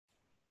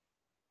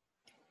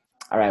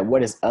All right,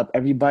 what is up,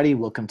 everybody?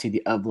 Welcome to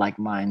the Of Like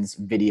Minds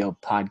video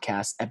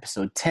podcast,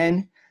 episode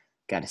 10.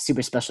 Got a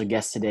super special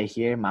guest today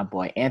here, my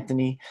boy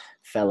Anthony,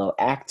 fellow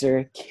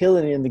actor,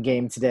 killing it in the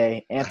game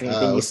today. Anthony,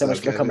 thank you What's so much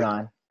up, for coming Kevin?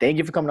 on. Thank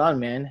you for coming on,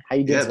 man. How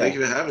you doing Yeah, thank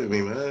today? you for having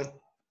me, man.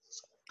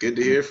 Good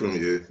to hear from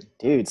you.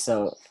 Dude,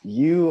 so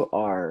you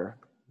are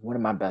one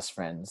of my best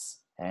friends,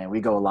 and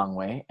we go a long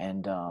way.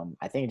 And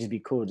I think it'd just be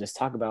cool to just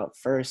talk about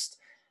first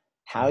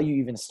how you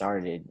even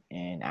started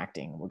in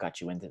acting. What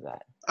got you into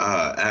that?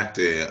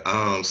 Acting.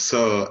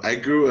 So I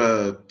grew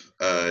up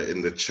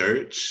in the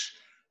church,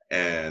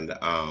 and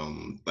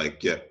going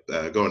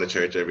to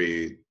church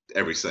every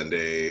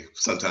Sunday,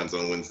 sometimes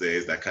on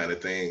Wednesdays, that kind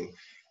of thing.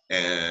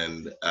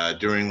 And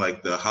during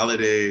like the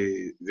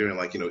holiday, during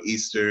like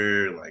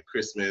Easter, like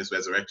Christmas,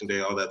 Resurrection Day,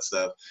 all that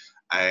stuff,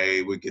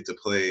 I would get to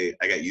play.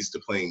 I got used to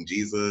playing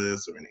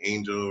Jesus or an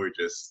angel, or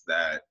just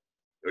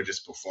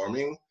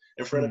performing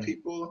in front of Mm.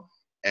 people.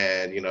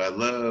 And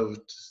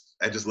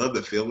I just love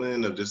the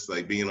feeling of just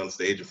like being on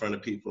stage in front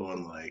of people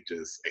and like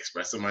just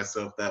expressing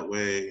myself that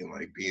way and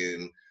like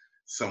being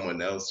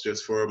someone else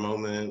just for a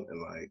moment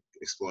and like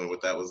exploring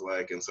what that was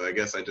like. And so I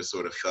guess I just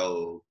sort of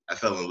I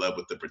fell in love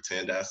with the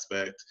pretend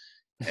aspect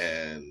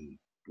and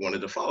wanted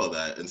to follow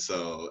that. And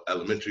so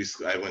elementary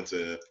school, I went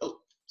to, oh,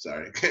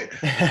 sorry.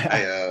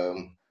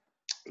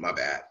 My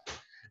bad.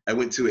 I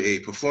went to a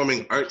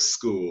performing arts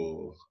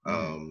school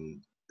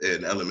Mm.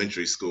 in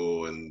elementary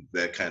school, and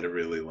that kind of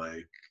really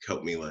like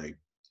helped me like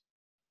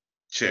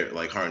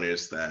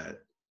harness that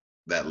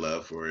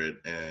love for it,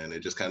 and it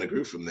just kind of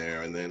grew from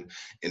there, and then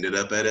ended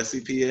up at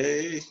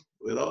SCPA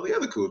with all the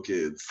other cool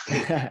kids.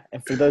 And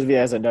for those of you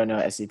guys that don't know,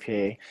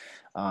 SCPA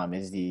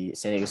is the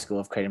San Diego School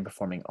of Creative and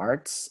Performing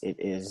Arts. It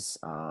is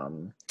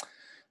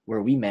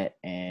where we met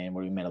and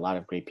where we met a lot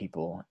of great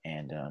people.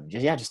 And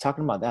just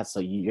talking about that. So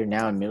you're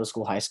now in middle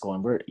school, high school,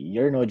 and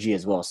you're an OG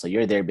as well. So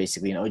you're there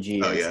basically an OG.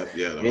 Oh yeah, the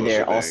You're whole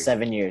there all shebang.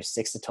 7 years,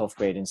 6th to 12th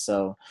grade. And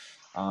so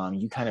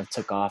you kind of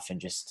took off and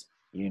just,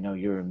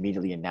 you're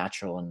immediately a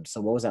natural. And so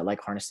what was that like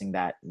harnessing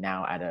that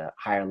now at a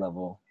higher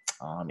level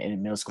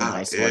in middle school and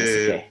high Ah, school at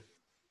SCPA?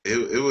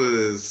 it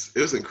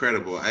was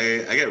incredible.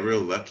 I got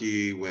real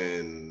lucky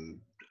when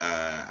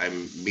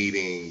I'm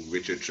meeting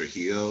Richard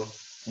Trujillo,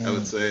 I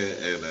would Mm,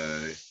 say,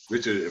 and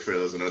Richard, for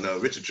those who don't know,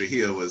 Richard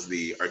Trujillo was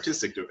the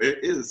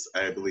is,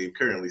 I believe,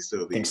 currently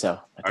still think the so.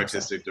 I think so.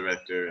 artistic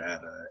director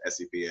at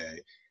SCPA,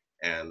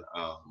 and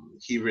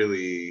he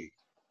really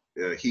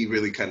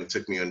kind of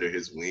took me under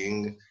his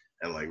wing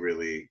and like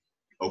really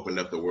opened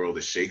up the world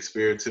of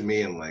Shakespeare to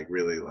me, and like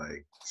really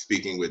like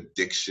speaking with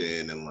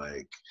diction and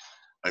like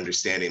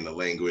understanding the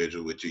language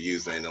of which you're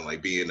using, and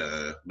like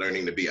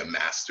learning to be a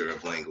master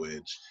of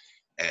language.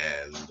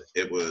 And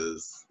it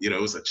was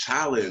a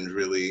challenge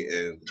really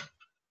in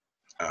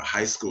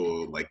high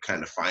school, like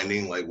kind of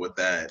finding like what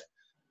that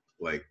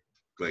like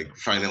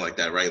finding like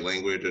that right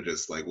language, or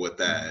just like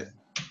Mm.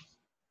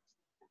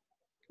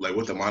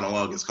 what the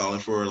monologue is calling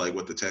for, like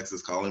what the text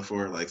is calling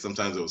for. Like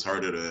sometimes it was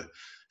harder to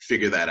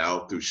figure that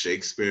out through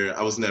Shakespeare.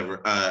 I was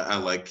never, I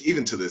like,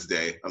 even to this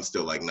day, I'm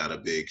still like not a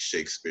big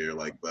Shakespeare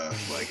like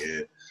buff.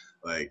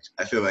 Like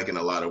I feel like in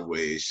a lot of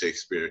ways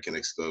Shakespeare can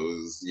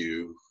expose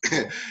you,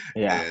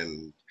 Yeah.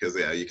 and because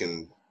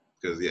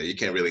you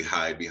can't really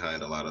hide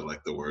behind a lot of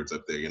like the words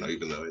up there,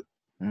 even though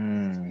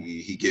Mm,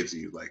 he gives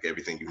you like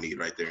everything you need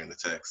right there in the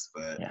text.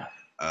 But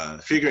yeah.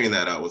 figuring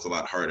that out was a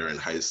lot harder in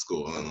high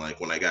school, and like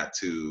when I got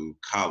to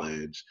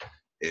college,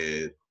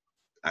 it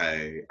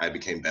I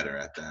became better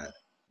at that.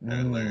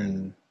 I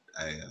learned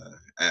Mm.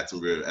 I had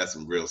some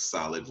real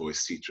solid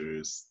voice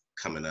teachers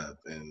coming up,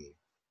 and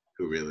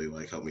who really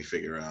like helped me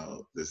figure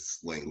out this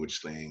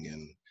language thing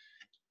and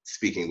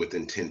speaking with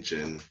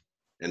intention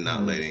and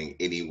not Mm. letting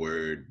any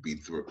word be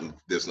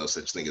there's no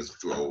such thing as a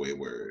throwaway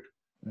word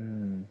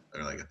Mm.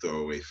 or like a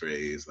throwaway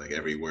phrase. Like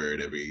every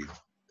word,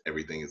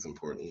 everything is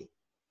important.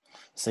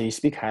 So you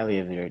speak highly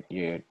of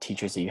your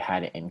teachers that you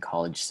had in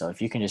college. So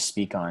if you can just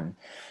speak on,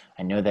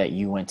 I know that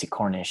you went to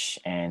Cornish,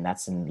 and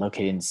that's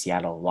located in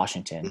Seattle,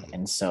 Washington. Mhm.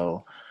 And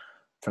so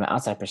from an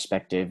outside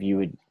perspective, you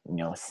would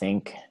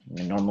think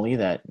normally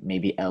that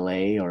maybe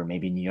LA or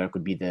maybe New York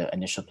would be the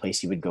initial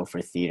place you would go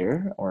for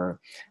theater, or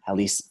at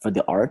least for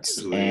the arts.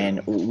 Usually, yeah.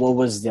 And what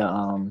was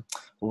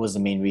the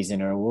main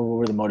reason, or what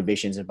were the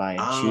motivations by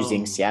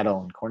choosing Um,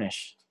 Seattle and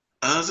Cornish?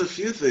 there's a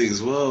few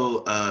things.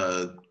 Well,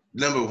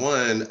 number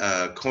one,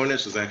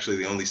 Cornish was actually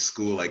the only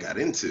school I got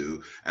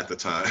into at the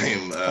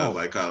time. Oh.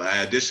 I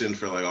auditioned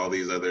for like all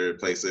these other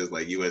places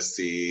like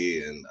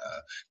USC, and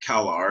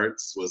Cal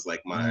Arts was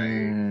like my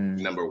Mm,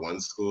 number one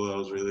school I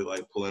was really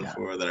like pulling yeah.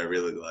 for, that I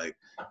really like.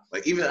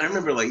 Like even I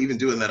remember like even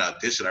doing that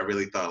audition, I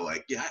really thought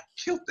like, yeah, I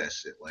killed that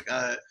shit. Like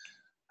I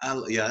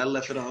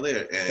left it all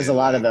there, There's a and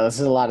lot of like those.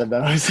 There's a lot of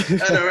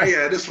those. I know, right?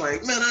 Yeah, just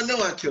like, man, I know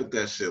I killed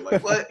that shit.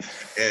 Like what?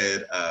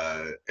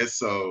 And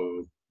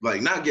so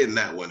like not getting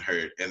that one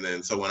hurt. And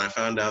then so when I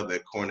found out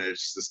that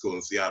Cornish, the school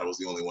in Seattle, was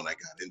the only one I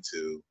got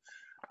into,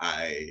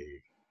 I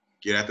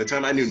you know, at the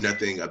time I knew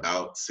nothing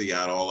about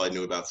Seattle. All I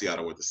knew about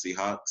Seattle were the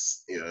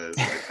Seahawks. You know, it's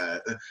like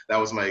that. That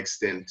was my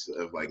extent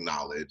of like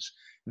knowledge.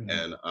 Mhm.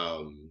 And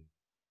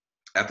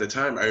at the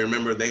time, I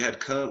remember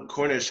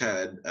Cornish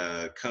had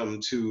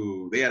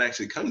they had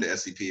actually come to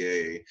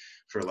SCPA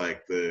for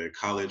like the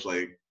college,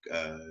 like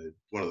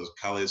one of those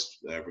college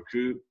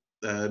recruit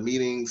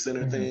meeting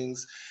center Mhm.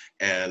 things.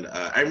 And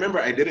I remember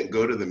I didn't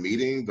go to the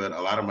meeting, but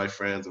a lot of my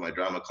friends in my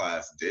drama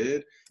class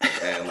did.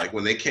 And like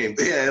when they came,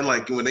 yeah, and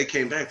like when they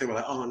came back, they were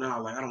like, "Oh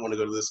no, like I don't want to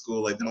go to this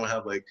school. Like they don't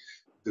have like."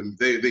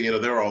 They you know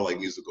they're all like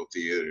musical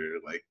theater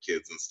like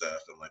kids and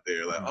stuff, and like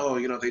they're like, Mhm. oh,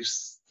 you know, they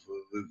just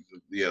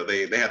you know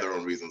they had their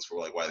own reasons for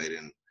like why they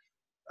didn't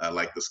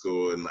like the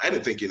school, and I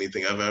didn't think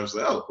anything of it. I was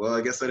like, oh well,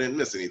 I guess I didn't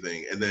miss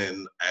anything. And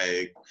then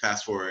I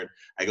fast forward,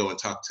 I go and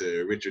talk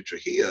to Richard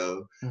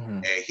Trujillo, Mhm.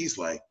 and he's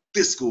like,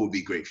 this school would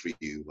be great for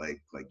you,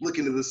 like look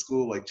into this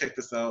school, like check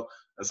this out.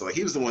 And so like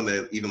he was the one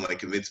that even like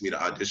convinced me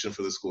to audition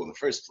for the school in the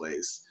first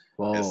place.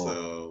 And Whoa.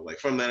 so like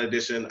from that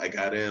audition I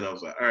got in. I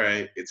was like, all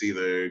right, it's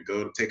either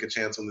go to take a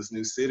chance on this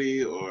new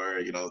city or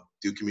you know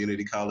do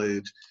community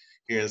college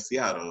here in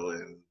Seattle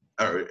and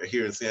or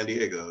here in San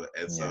Diego.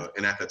 And Yeah. so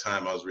and at the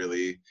time I was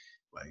really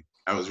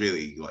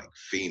like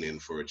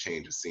fiending for a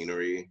change of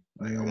scenery.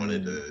 Like Mm. I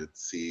wanted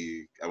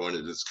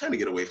to just kind of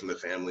get away from the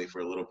family for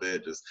a little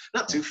bit, just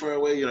not Yeah. too far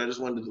away. You know, I just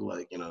wanted to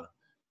like, you know,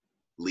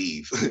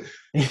 leave.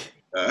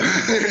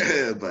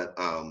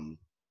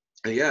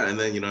 But yeah, and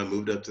then you know I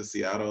moved up to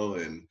Seattle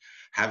and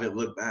haven't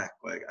looked back.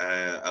 Like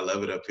I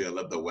love it up here. I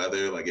love the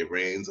weather. Like it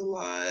rains a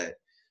lot.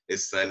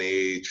 It's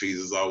sunny. Trees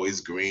is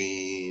always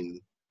green.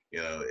 You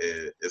know,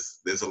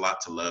 there's a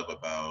lot to love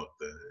about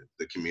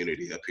the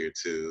community up here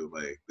too.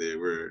 Like there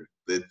were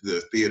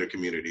the theater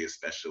community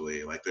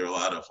especially. Like there are a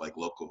lot of like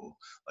local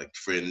like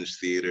fringe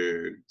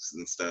theaters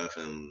and stuff.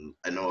 And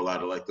I know a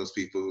lot of like those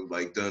people who've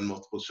like done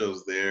multiple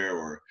shows there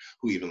or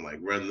who even like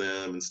run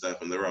them and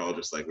stuff. And they're all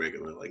just like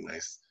regular like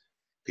nice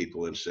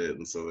people and shit.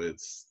 And so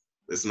it's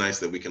nice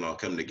that we can all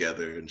come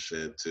together and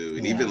shit too.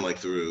 And even Yeah. like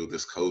through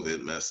this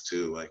COVID mess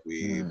too, like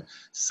we've Mm.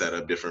 set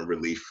up different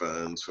relief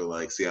funds for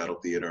like Seattle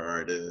theater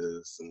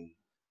artists and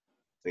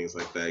things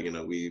like that. You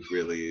know, we've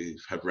really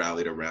have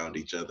rallied around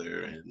each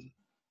other, and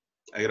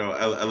you know,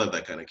 I love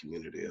that kind of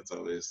community. That's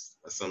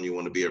something you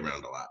want to be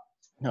around a lot.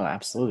 No,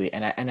 absolutely.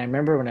 And I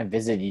remember when I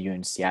visited you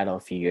in Seattle a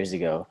few years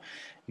ago,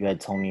 you had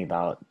told me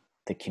about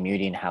the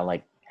community and how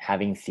like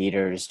having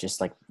theaters,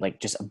 just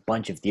just a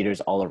bunch of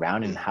theaters all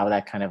around, and how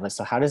that kind of,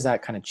 so how does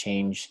that kind of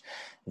change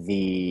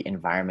the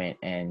environment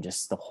and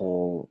just the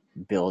whole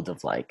build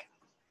of like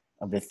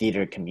of the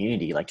theater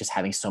community, like just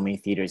having so many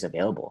theaters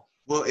available?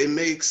 Well, it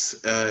makes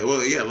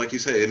well, yeah, like you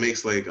said, it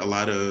makes like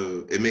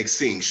it makes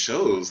seeing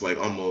shows like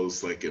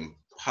almost like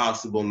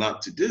impossible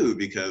not to do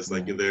because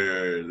like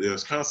Mm.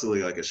 there's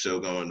constantly like a show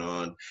going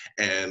on,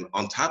 and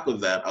on top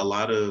of that, a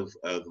lot of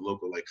the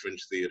local like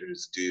fringe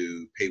theaters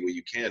do pay what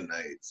you can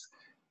nights,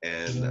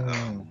 and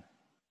Mm.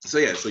 so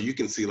yeah, so you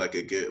can see like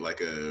a good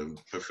like a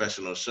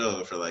professional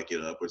show for like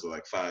you know upwards of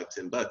like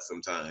 $5-10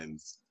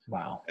 sometimes.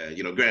 Wow.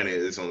 You know,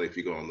 granted, it's only if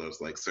you go on those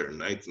like certain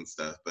nights and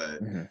stuff, but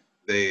Hmm.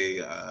 they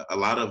a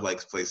lot of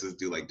like places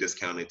do like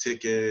discounted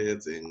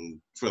tickets, and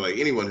for like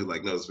anyone who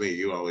like knows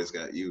me, I always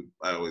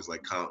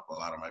like comp a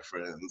lot of my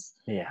friends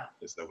Yeah.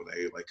 and stuff when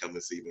they like come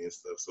and see me and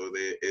stuff. So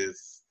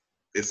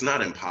it's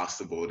not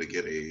impossible to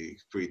get a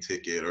free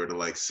ticket or to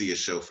like see a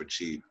show for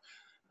cheap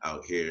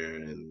out here,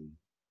 and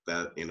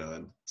that you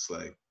know it's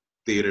like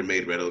theater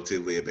made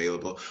relatively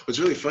available. What's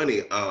really funny,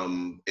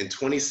 in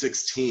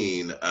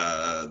 2016,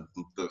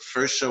 the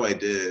first show I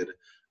did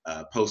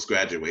post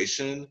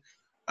graduation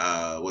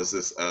was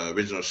this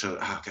original show.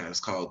 Oh god, it's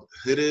called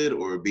Hooded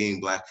or Being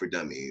Black for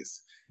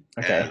Dummies,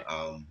 and Okay.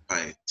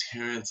 by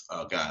Terrence.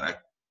 Oh god, I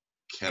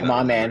Come cannot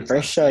on, remember man. his First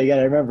last show, you name.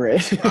 gotta remember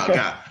it. Oh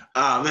god,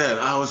 oh man,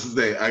 oh what's his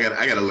name? I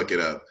gotta look it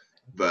up.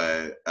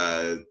 But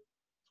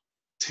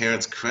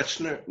Terrence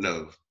Kretschner?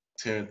 No,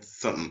 Terrence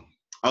something.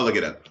 I'll look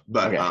it up.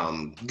 But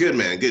Okay. good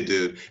man, good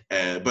dude.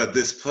 And but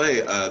this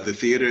play, the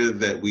theater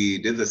that we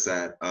did this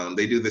at,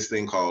 they do this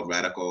thing called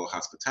radical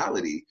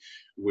hospitality,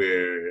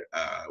 where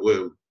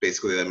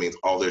basically that means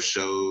all their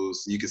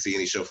shows, you can see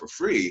any show for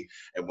free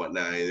and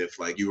whatnot. And if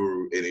like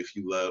and if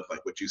you love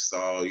like what you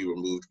saw, you were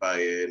moved by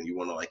it, and you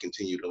want to like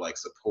continue to like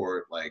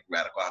support like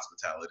radical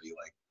hospitality,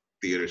 like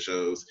theater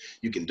shows,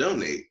 you can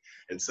donate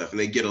and stuff, and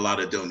they get a lot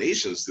of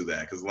donations through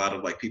that because a lot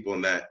of like people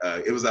in that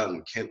it was out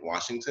in Kent,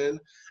 Washington,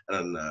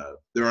 and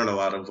there aren't a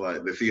lot of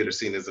like the theater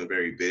scene isn't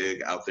very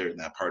big out there in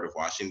that part of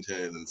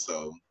Washington, and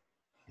so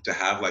to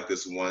have like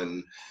this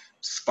one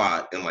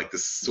spot in like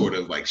this sort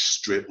of like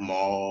strip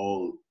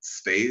mall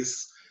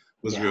space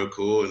was Yeah. real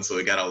cool, and so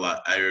it got a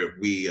lot.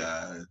 We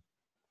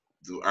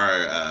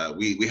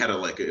had a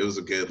like it was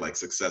a good like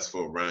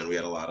successful run. We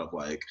had a lot of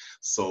like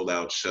sold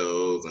out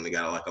shows, and they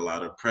got like a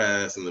lot of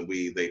press, and then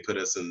they put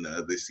us in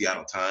the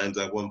Seattle Times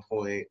at one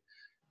point,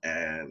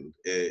 and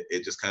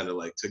it just kind of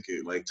like took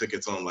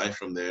its own life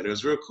from there. And it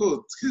was real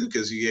cool too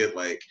because you get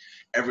like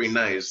every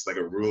night it's like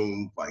a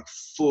room like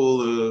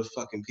full of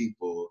fucking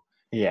people,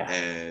 Yeah.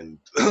 And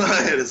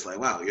it's like,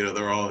 wow,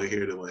 they're all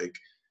here to like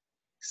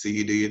see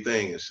you do your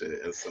thing and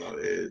shit. And so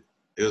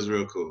it was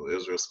real cool. It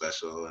was real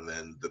special. And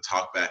then the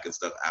talk back and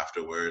stuff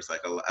afterwards.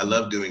 Like I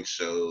love doing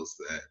shows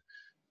that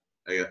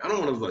I don't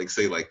want to like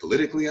say like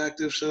politically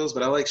active shows,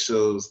 but I like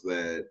shows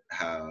that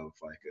have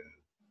like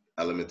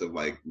a element of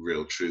like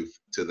real truth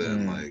to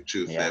them, like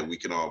truth Yeah. that we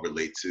can all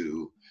relate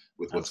to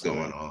with what's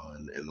Absolutely. going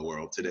on in the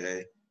world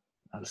today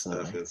and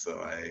stuff. Absolutely. And so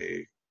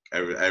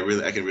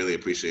I can really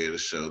appreciate a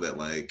show that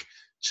like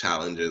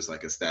challenges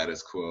like a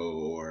status quo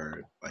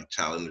or like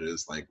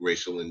challenges like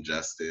racial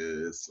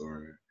injustice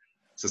or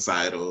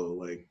societal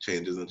like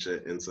changes and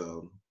shit. And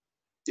so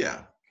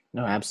yeah.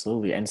 No,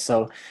 absolutely. And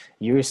so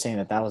you were saying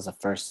that that was the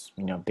first,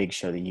 big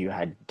show that you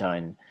had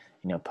done,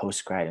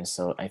 post grad. And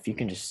so if you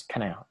can just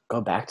kind of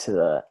go back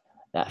to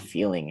that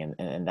feeling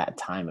and that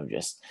time of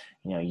just,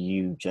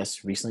 you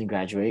just recently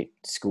graduate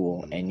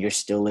school Mhm. and you're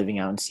still living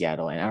out in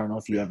Seattle. And I don't know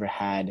if you Yeah. ever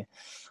had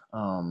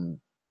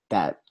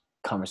that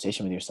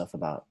conversation with yourself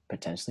about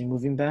potentially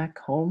moving back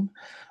home.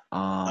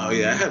 Oh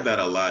yeah, I Um, had that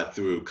a lot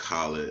through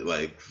college.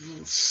 Like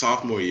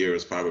sophomore year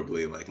was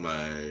probably like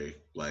my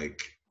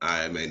like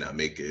I may not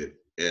make it.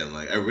 And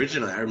like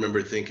originally, I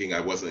remember thinking I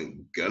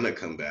wasn't gonna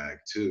come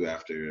back too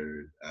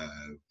after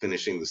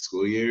finishing the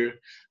school year.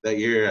 That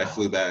year, I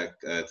flew back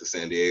to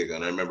San Diego,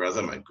 and I remember I was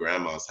at my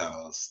grandma's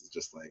house,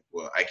 just like,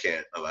 well, I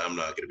can't. I'm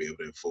not gonna be able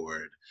to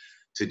afford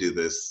to do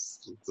this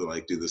to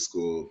like do the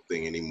school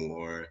thing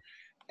anymore.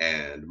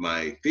 And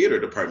my theater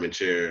department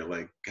chair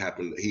like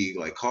happened, he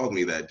like called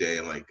me that day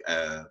and like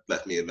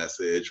left me a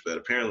message, but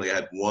apparently I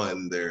had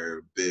won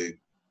their big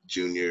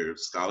junior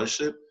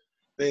scholarship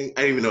thing.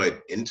 I didn't even know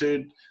I'd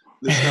entered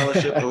the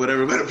scholarship or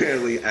whatever, but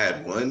apparently I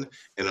had won.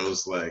 And it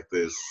was like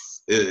the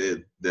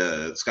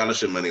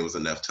scholarship money was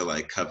enough to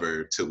like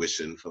cover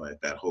tuition for like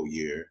that whole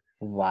year.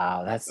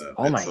 wow,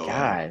 oh And my so like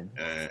God.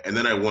 and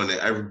then I won it.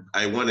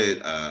 I won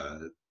it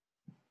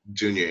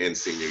junior and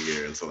senior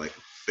year, and so like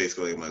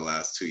basically my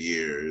last 2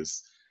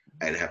 years,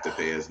 I didn't have to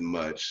pay as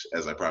much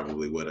as I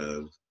probably would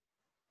have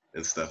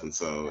and stuff. And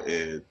so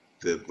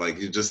like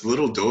you just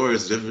little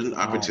doors, different Oh,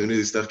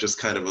 opportunities, stuff just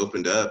kind of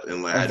opened up,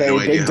 and like a I had no very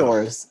idea big how.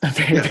 doors. A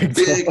very Yeah, big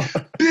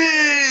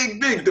door.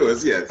 big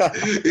doors. Yes,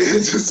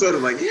 it's just sort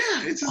of like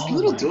it's just Oh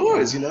little my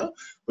doors, God.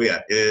 But yeah,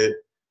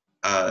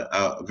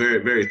 very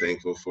very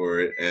thankful for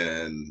it.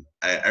 And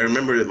I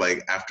remember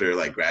like after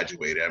like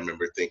graduated, I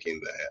remember thinking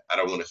that I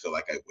don't want to feel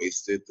like I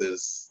wasted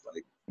this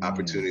like Mm,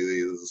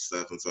 opportunities and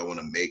stuff, and so I want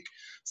to make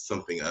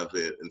something of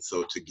it. And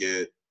so to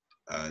get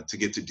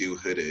to do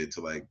Hooded,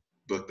 to like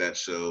book that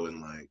show and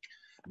like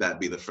that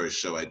be the first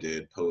show I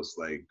did post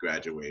like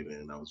graduating,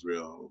 and that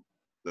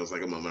was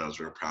like a moment I was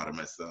real proud of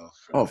myself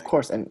for oh, of like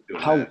course. And doing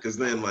that. how, Because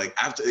then like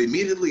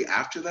immediately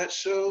after that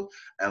show,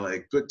 I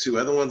like booked two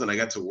other ones, and I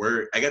got to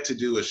work. I got to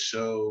do a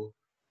show.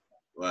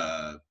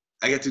 Uh,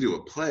 I got to do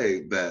a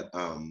play that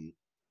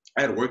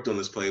I had worked on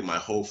this play my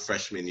whole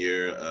freshman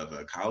year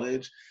of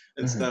college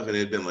and mhm. stuff, and it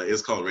had been like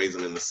it's called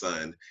Raisin in the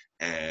Sun,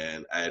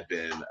 and I had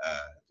been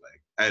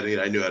like I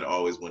knew I'd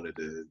always wanted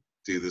to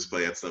do this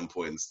play at some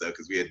point and stuff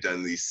because we had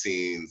done these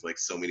scenes like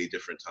so many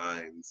different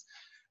times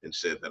and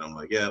shit that I'm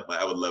like, yeah,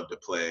 I would love to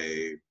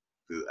play.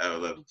 I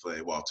would love to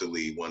play Walter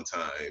Lee one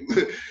time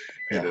in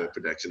Yeah. a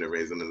production of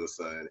Raisin in the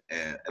Sun.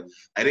 And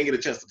I didn't get a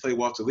chance to play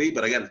Walter Lee,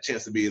 but I got a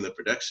chance to be in the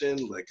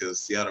production, like,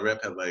 because Seattle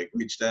Rep had like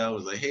reached out,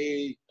 was like,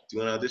 hey, do you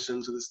want to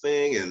audition for this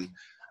thing? And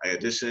I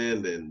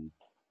auditioned, and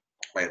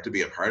I had to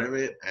be a part of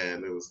it,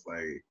 and it was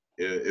like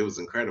it was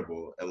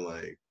incredible, and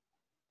like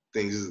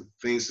things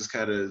just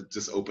kind of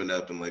just opened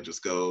up and like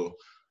just go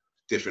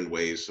different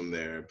ways from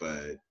there.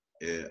 But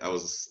I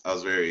was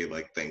very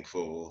like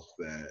thankful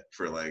that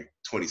for like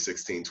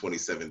 2016,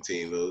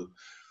 2017,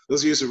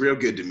 those years are real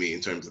good to me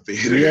in terms of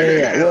Yeah, yeah,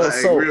 yeah. theater.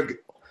 Well, Like real.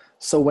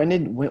 so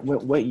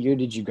what year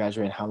did you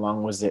graduate? And how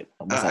long was that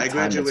I time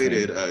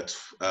graduated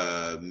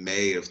between?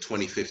 May of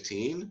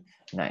 2015,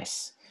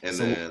 Nice. and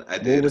So then I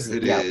what did was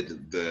it? Yeah.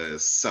 Hooded the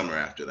summer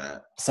after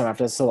that. So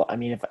after, so I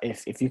mean,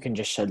 if you can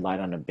just shed light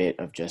on a bit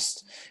of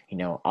just,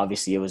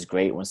 obviously it was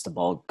great once the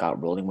ball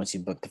got rolling, once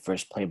you booked the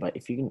first play, but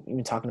if you can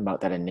even talking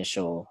about that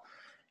initial,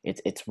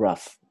 it's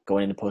rough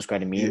going into post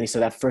grad Yeah. immediately. So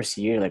that first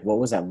year, like what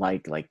was that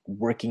like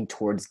working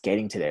towards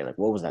getting to there? Like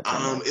what was that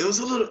time like? It was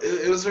a little.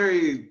 It was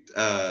very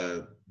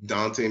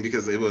daunting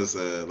because it was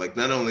like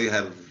not only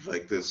had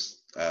like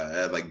this,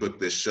 I had like booked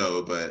this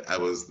show, but I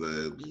was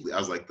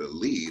like the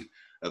lead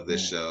of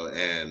this Mm, show,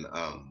 and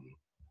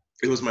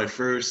it was my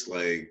first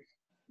like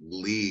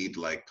lead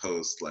like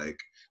post like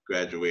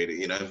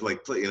graduating. I've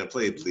like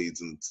played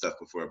leads and stuff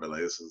before, but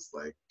like this was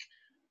like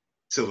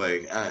to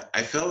like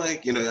I felt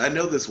like I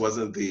know this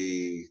wasn't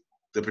the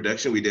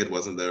production we did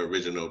wasn't the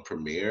original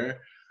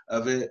premiere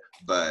of it,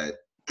 but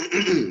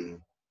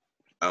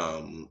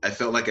I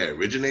felt like I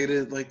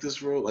originated like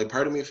this role. Like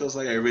part of me feels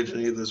like I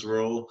originated this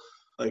role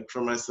like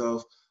for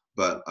myself.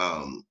 But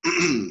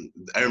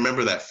I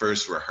remember that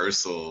first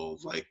rehearsal,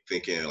 like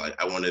thinking like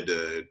I wanted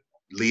to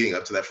leading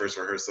up to that first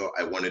rehearsal,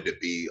 I wanted to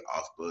be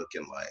off book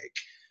and like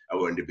I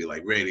wanted to be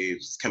like ready,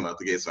 just come out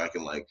the gate so I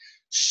can like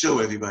show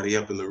everybody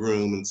up in the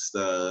room and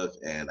stuff.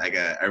 And I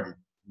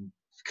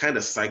kind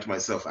of psyched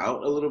myself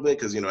out a little bit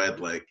because, you know, I had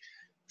like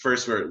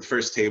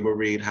first table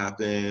read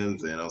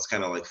happens and I was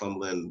kind of like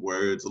fumbling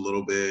words a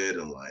little bit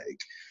and like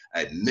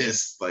I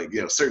missed like,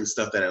 you know, certain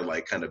stuff that I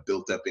like kind of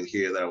built up in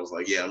here that I was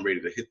like, yeah, I'm ready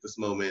to hit this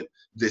moment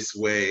this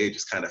way,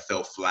 just kind of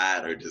fell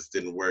flat or just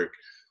didn't work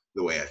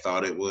the way I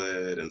thought it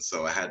would. And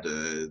so I had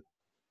to,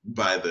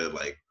 by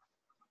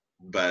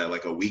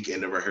like a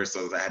weekend of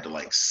rehearsals, I had to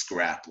like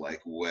scrap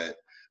like what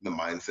the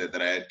mindset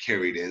that I had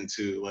carried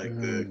into like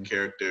the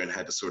character and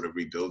had to sort of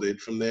rebuild it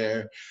from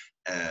there.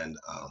 And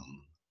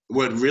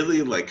what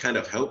really like kind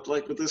of helped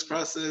like with this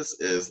process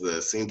is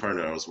the scene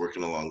partner I was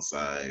working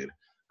alongside,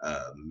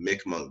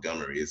 Mick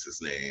Montgomery is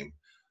his name.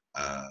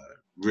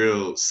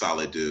 Real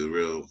solid dude,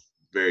 real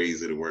very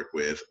easy to work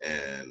with,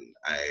 and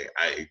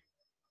I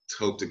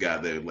hope to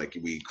God that like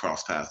we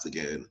cross paths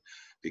again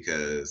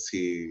because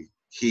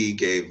he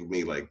gave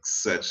me like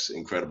such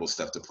incredible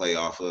stuff to play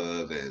off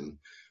of and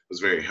was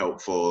very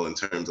helpful in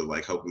terms of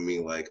like helping me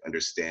like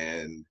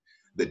understand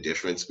the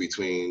difference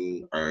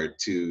between our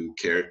two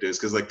characters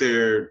because like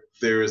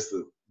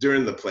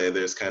during the play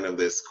there's kind of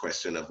this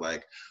question of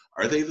like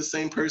are they the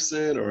same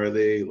person or are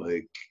they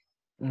like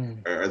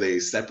or are they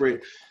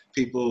separate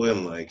people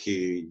and like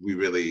we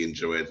really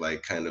enjoyed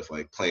like kind of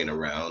like playing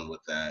around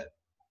with that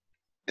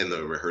in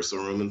the rehearsal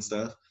room and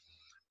stuff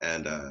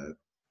and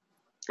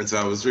so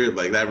I was really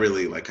like that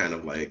really like kind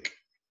of like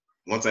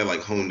once I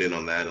like honed in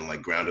on that and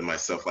like grounded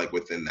myself like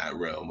within that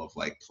realm of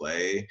like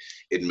play,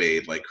 it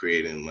made like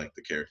creating like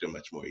the character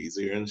much more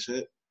easier and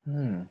shit.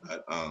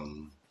 But,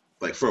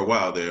 like for a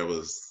while there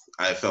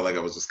I felt like I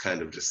was just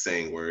kind of just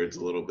saying words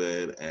a little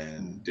bit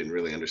and didn't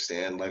really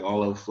understand like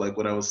all of like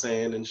what I was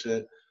saying and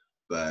shit.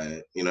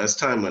 But you know, as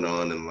time went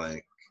on and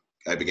like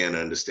I began to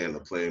understand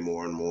the play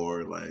more and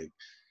more, like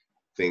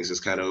things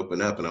just kind of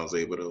opened up and I was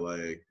able to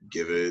like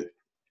give it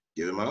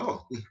my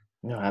all.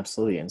 No,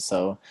 absolutely. And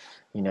so,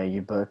 you know,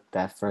 you booked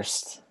that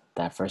first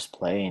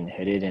play and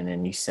hit it, and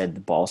then you said the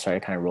ball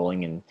started kind of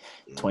rolling in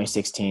Mhm.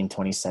 2016,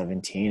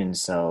 2017. And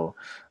so,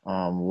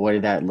 what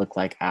did that look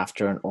like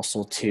after? And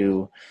also,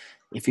 too,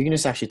 if you can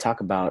just actually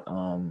talk about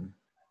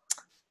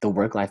the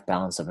work-life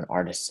balance of an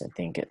artist, I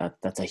think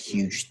that's a Mhm.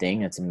 huge thing.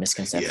 That's a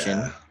misconception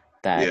Yeah,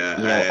 that, yeah.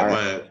 you know,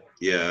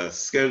 are.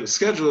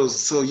 Schedules.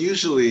 So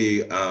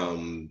usually,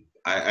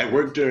 I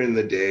work during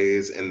the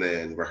days, and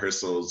then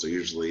rehearsals are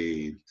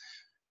usually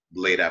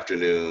late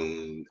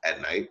afternoon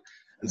at night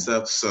and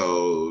stuff.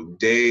 So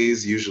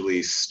days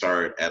usually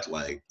start at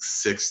like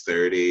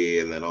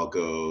 6:30, and then I'll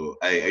go.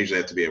 I usually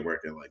have to be at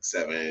work at like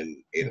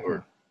 7, 8, Mhm.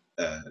 or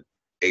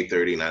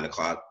 8:30, 9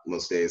 o'clock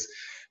most days.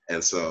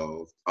 And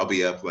so I'll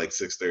be up like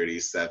 6:30,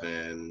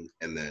 7,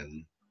 and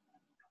then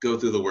go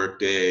through the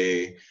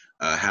workday,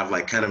 have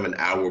like kind of an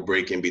hour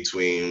break in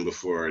between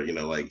before, you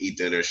know, like eat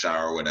dinner,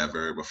 shower,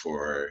 whatever,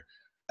 before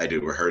I do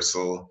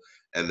rehearsal.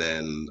 And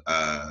then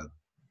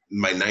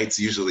my nights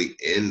usually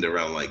end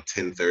around like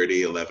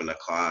 10:30, 11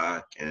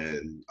 o'clock,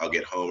 and I'll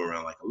get home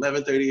around like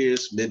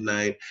 11:30ish,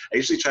 midnight. I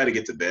usually try to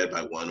get to bed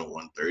by 1 or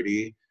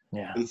 1:30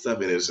 Yeah. and stuff.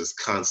 And it's just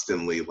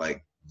constantly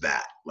like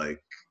that,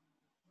 like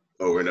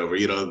over and over.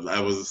 You know, I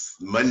was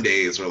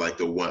Mondays were like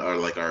the one or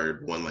like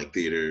our one like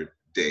theater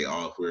day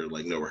off where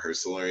like no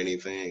rehearsal or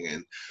anything,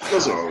 and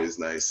those are always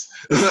nice.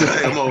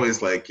 I'm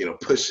always like, you know,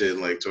 pushing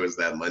like towards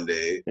that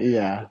Monday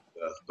Yeah.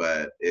 stuff,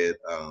 but it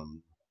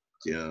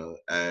you know,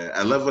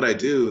 I love what I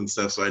do and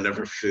stuff, so I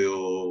never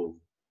feel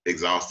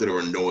exhausted or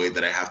annoyed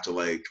that I have to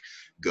like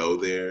go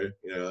there.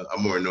 You know,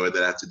 I'm more annoyed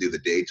that I have to do the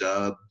day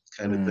job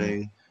kind of Mm,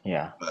 thing,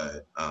 yeah.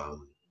 but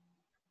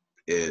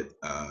it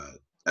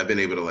I've been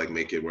able to like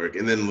make it work.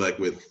 And then like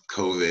with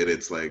COVID,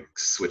 it's like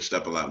switched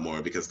up a lot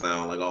more because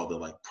now like all the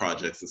like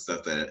projects and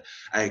stuff that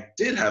I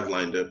did have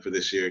lined up for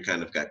this year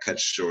kind of got cut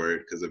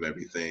short because of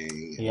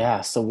everything. Yeah.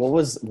 So what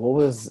was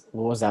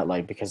that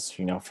like? Because,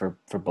 you know, for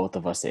both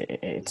of us, it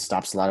And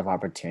stops a lot of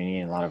opportunity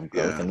and a lot of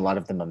growth yeah, and a lot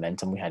of the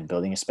momentum we had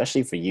building,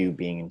 especially for you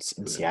being in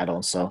Seattle.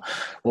 And so,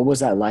 what was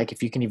that like?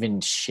 If you can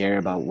even share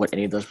about mm. what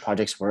any of those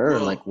projects were, or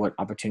like Well, what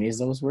opportunities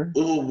those were.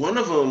 well, one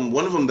of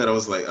them that I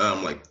was like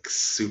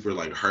super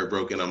like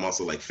heartbroken. I'm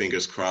also like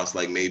fingers crossed,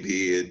 like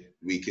maybe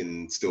we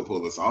can still pull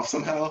this off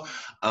somehow.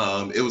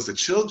 It was a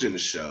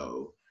children's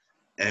show,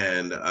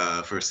 and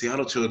for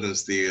Seattle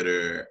Children's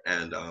Theater,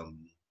 and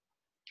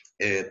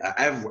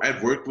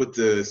I've worked with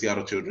the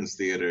Seattle Children's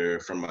Theater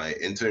from my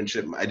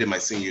internship. I did my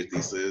senior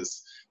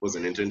thesis was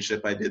an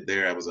internship I did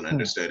there. I was an Hmm.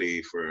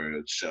 understudy for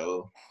a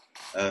show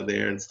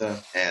there and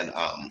stuff, and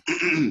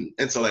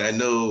and so like I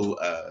know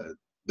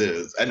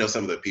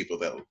some of the people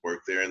that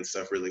work there and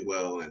stuff really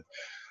well, and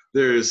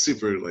they're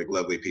super like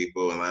lovely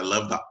people, and I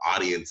love the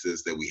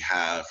audiences that we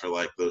have for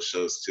like those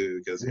shows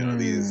too, because you know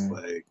these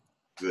Mm, like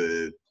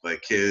the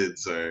like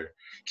kids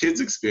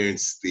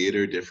experience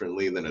theater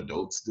differently than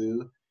adults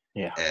do,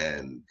 yeah.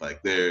 and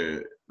like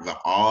the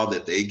awe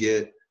that they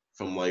get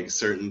from like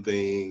certain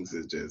things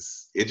it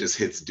just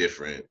hits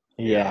different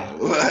you Yeah.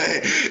 know.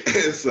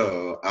 And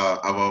so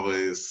I've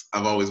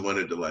always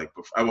wanted to like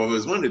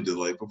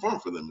perform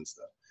for them and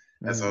stuff.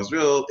 And so I was Mm.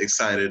 real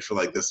excited for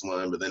like this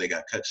one, but then it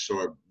got cut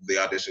short. The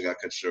audition got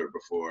cut short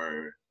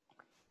before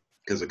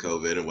because of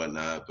COVID and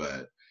whatnot.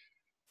 But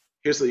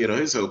here's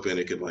hoping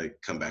it could like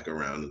come back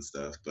around and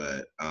stuff.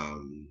 But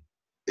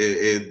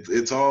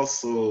it's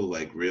also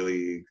like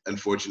really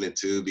unfortunate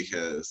too,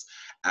 because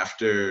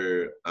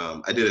after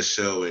I did a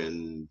show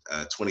in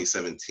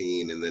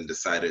 2017 and then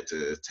decided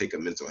to take a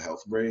mental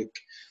health break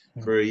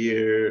Mm. for a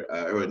year.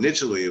 Or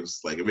initially it was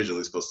like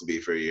originally supposed to be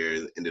for a year,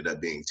 it ended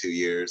up being 2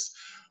 years.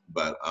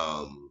 But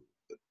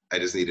I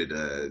just needed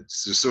to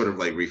sort of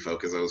like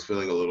refocus. I was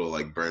feeling a little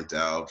like burnt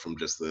out from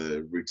just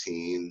the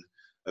routine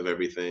of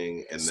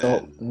everything. And So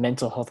then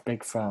mental health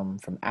break from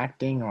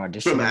acting or from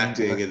auditioning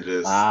acting or and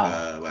just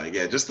wow. like,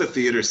 yeah, just the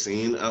theater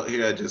scene out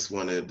here, I just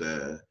wanted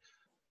to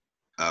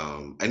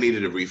I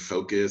needed to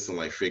refocus and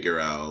like figure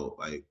out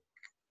like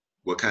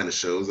what kind of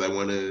shows I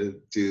want to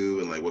do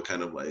and like what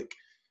kind of like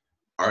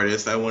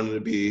artist I wanted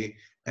to be.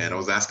 And I Mhm.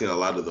 was asking a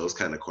lot of those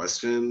kind of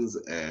questions.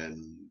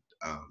 And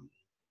um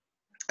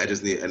I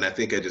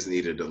think I just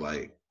needed to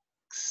like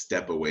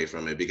step away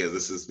from it, because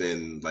this has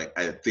been like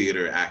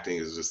theater acting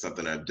is just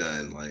something I've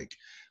done like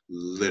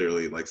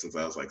literally like since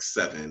I was like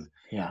 7.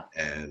 Yeah.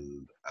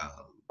 And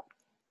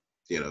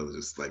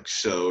just like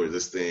show or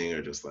this thing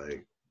or just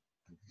like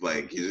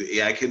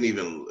yeah, I couldn't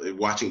even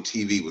watching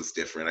TV was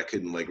different. I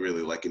couldn't like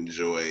really like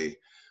enjoy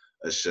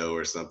a show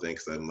or something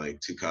because I'm like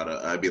too caught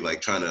up. I'd be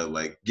like trying to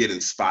like get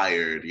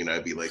inspired,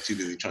 I'd be like too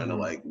busy trying to Mhm.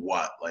 like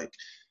what like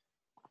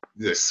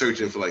just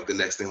searching for like the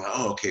next thing, like,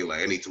 oh, okay,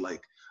 like I need to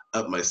like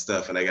up my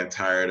stuff. And I got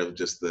tired of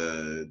just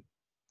the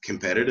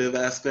competitive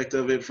aspect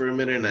of it for a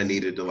minute, and I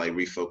needed to like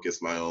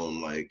refocus my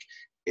own like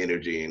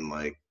energy and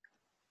like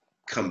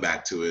come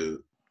back to it.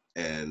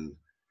 And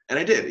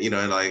I did,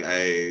 and like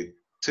I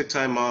took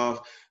time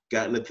off,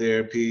 got into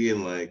therapy,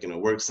 and like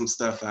worked some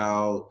stuff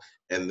out,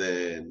 and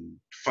then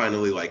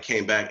finally like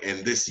came back.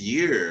 And this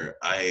year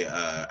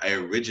I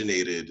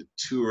originated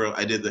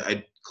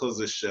I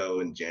closed the show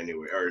in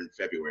January, or in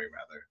February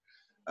rather.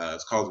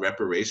 It's called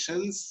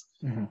Reparations.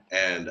 Mhm.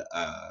 And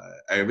I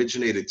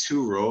originated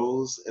 2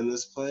 roles in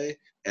this play.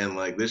 And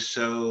like this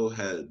show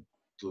had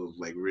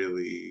like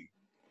really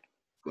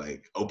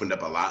like opened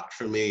up a lot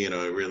for me. It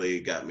really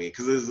got me,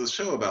 because there's a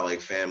show about like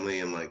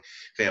family and like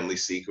family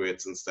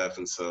secrets and stuff.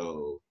 And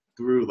so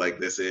through like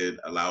this, it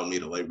allowed me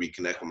to like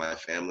reconnect with my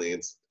family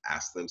and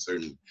ask them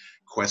certain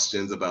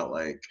questions about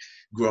like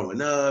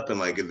growing up and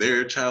like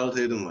their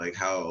childhood and like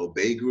how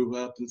they grew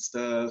up and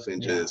stuff,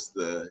 and Yeah. just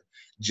the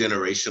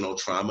generational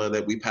trauma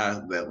that we pass,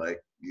 that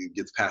like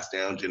gets passed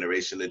down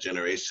generation to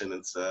generation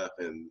and stuff.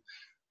 And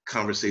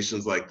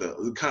conversations like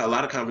a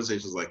lot of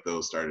conversations like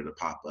those started to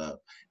pop up.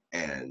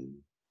 And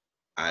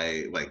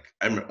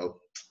oh,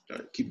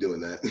 keep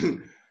doing that.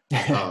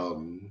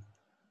 um,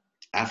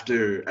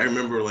 I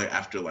remember like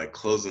after like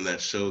closing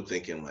that show,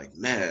 thinking like,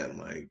 man,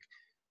 like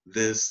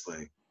this,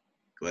 like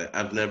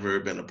I've never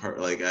been a part.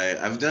 Like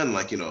I've done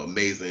like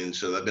amazing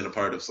shows. I've been a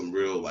part of some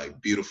real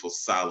like beautiful,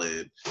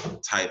 solid,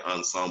 tight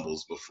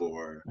ensembles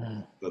before,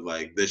 Mm. but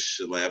like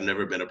like I've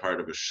never been a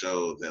part of a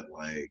show that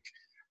like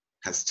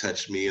has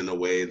touched me in the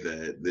way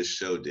that this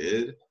show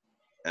did.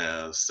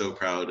 So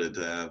proud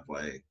to have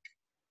like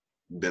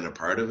been a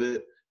part of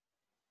it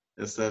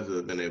and stuff.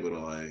 Have been able to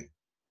like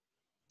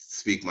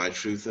speak my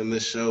truth in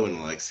this show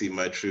and like see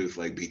my truth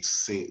like be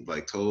seen,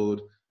 like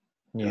told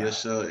in Yeah.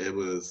 this show. It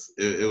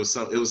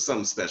was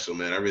something special,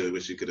 man. I really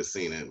wish you could have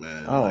seen it,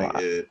 man. Oh, Like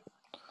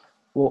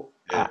well,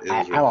 it I, was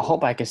I real will cool.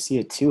 hope I could see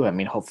it too. I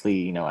mean,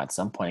 hopefully, at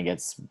some point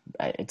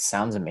it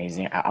sounds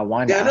amazing. I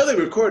wanted to Yeah, I know they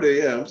ask,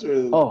 recorded. Yeah, I'm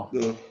sure. oh,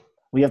 well,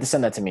 you have to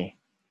send that to me.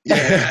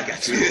 Yeah, I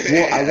got you.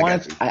 Well, I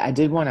got you. I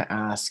did want to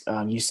ask,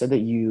 you said that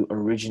you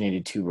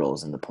originated 2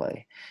 roles in the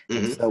play.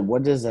 And Hmm. so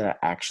what does that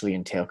actually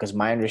entail? Because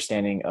my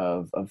understanding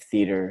of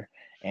theater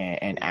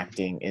and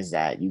acting is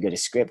that you get a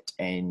script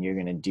and you're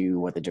going to do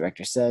what the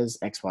director says,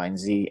 X, Y, and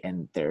Z,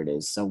 and there it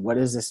is. So what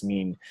does this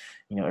mean,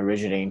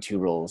 originating 2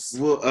 roles?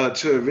 Well,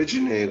 to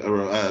originate,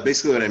 or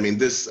basically what I mean,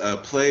 this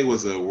play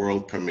was a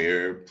world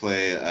premiere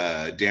play.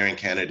 Darren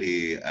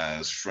Kennedy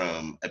is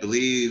from, I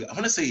believe, I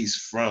want to say he's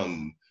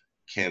from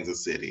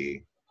Kansas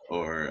City,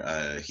 or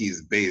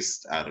he's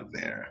based out of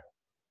there.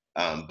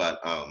 But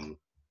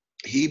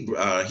he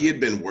had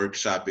been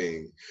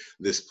workshopping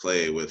this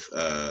play with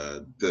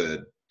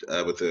the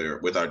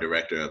with our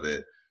director of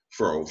it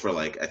for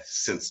like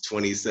since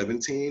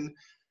 2017. Mhm.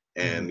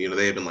 And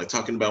they had been like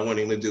talking about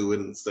wanting to do it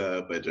and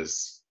stuff, but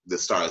just the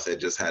stars had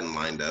just hadn't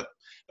lined up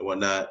and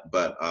whatnot.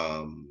 But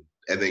and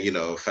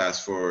then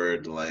fast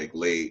forward like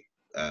late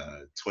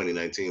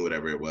 2019,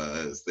 whatever it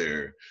was,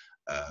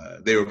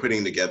 they were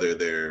putting together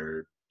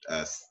their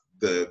uh,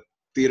 the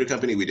theater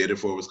company we did it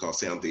for was called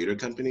Sound Theater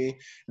Company.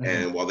 Mhm.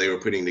 And while they were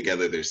putting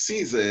together their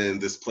season,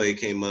 this play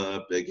came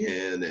up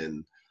again,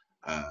 and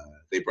uh,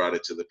 they brought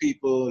it to the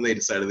people, and they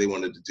decided they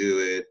wanted to do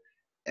it.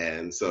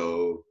 And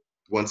so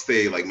once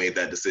they like made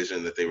that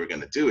decision that they were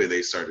going to do it,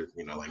 they started,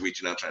 you know, like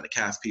reaching out, trying to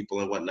cast people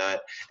and whatnot.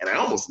 And I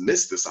almost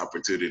missed this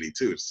opportunity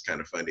too, which is kind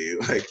of funny.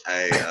 Like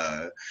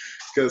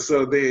because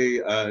so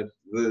the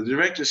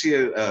director, she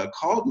had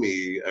called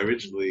me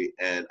originally,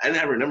 and I didn't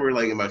have her number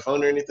like in my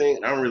phone or anything.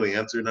 And I don't really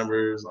answer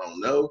numbers. I don't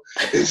know.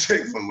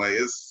 I'm like,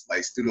 it's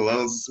like student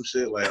loans and some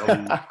shit. Like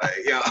I'm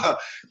like,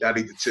 y'all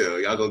need to chill.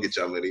 Y'all go get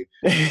y'all money.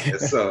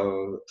 And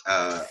so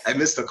I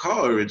missed a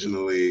call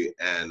originally,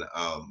 and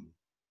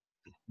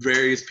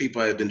various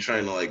people had been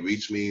trying to like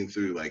reach me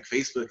through like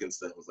Facebook and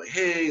stuff. I was like,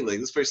 hey, like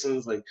this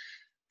person's like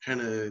trying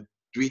to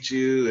reach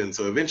you. And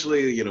so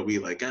eventually, you know, we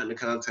like got into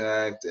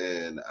contact,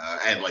 and I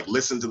had like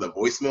listened to the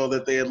voicemail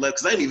that they had left,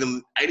 because I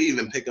didn't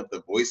even pick up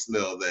the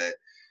voicemail that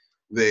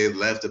they had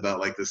left about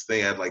like this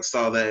thing. I'd like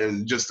saw that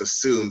and just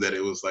assumed that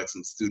it was like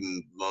some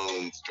student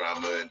loans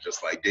drama, and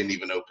just like didn't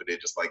even open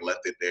it, just like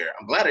left it there.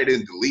 I'm glad I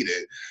didn't delete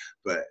it,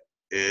 but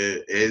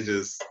it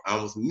just, I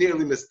almost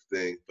nearly missed the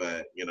thing,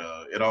 but you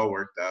know, it all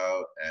worked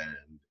out,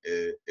 and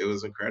it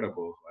was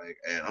incredible. Like,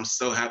 and I'm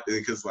so happy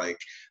because like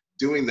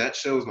doing that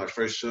show was my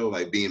first show,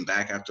 like being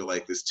back after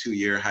like this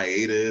 2-year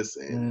hiatus,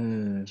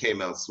 and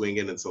came out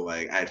swinging. And so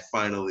like I'd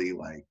finally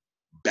like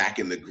back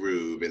in the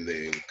groove, and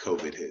then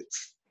COVID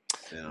hits.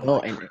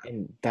 No,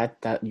 and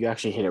that you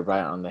actually hit it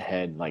right on the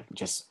head. Like,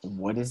 just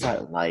what is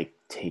that like,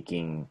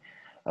 taking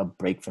a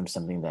break from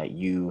something that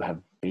you have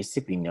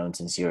basically known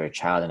since you were a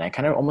child? And I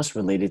kind of almost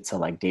related to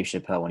like Dave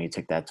Chappelle when he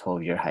took that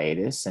 12-year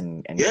hiatus,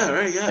 and yeah,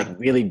 right, yeah, like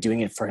really doing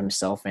it for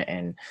himself,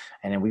 and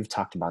then we've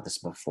talked about this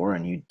before,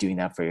 and you doing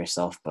that for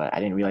yourself. But I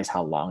didn't realize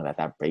how long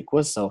that break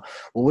was. So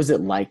what was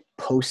it like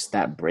post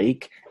that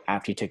break,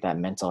 after you took that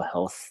mental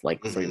health,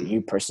 like for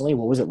you personally?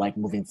 What was it like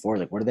moving forward?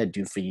 Like, what did that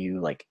do for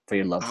you, like for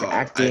your love for I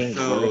acting,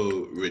 work?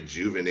 felt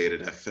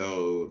rejuvenated. I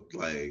felt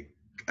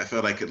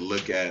I could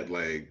look at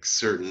like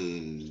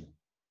certain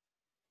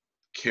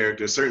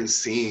characters, certain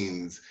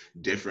scenes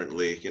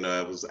differently. You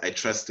know,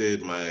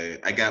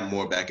 I got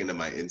more back into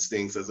my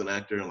instincts as an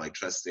actor, and like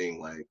trusting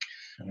like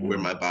where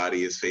my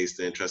body is faced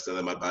in, trusting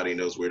that my body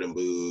knows where to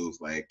move,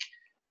 like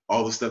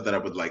all the stuff that I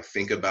would like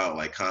think about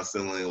like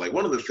constantly. Like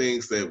one of the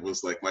things that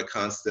was like my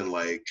constant,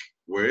 like,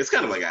 where it's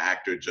kind of like an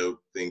actor joke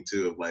thing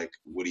too, of like,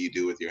 what do you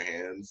do with your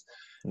hands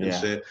and Yeah.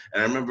 shit.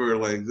 And I remember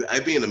like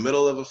I'd be in the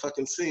middle of a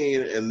fucking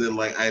scene, and then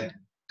like I'd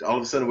all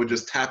of a sudden would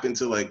just tap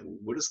into like,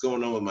 what is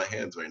going on with my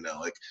hands right now?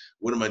 Like,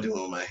 what am I doing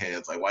with my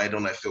hands? Like, why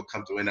don't I feel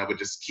comfortable? And I would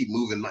just keep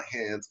moving my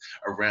hands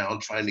around,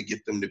 trying to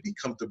get them to be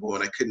comfortable.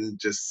 And I couldn't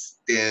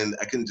just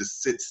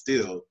sit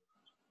still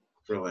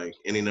for like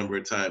any number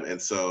of time.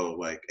 And so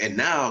like, and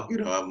now, you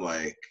know, I'm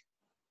like,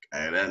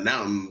 and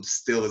now I'm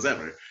still as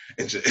ever.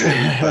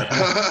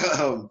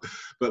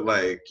 But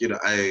like, you know,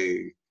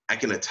 I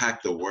can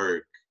attack the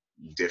work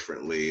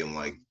differently and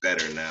like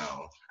better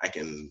now. I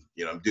can,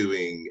 you know, I'm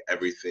doing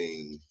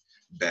everything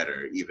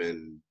better,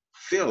 even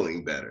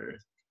feeling better.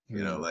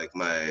 You know, like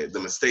the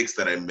mistakes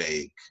that I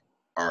make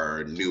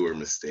are newer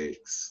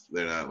mistakes.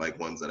 They're not like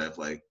ones that I've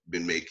like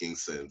been making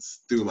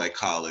since through like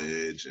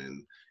college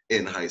and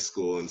in high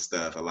school and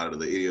stuff. A lot of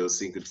the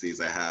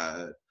idiosyncrasies I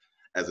had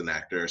as an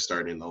actor are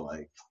starting to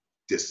like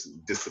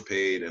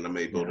dissipate, and I'm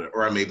able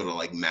to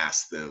like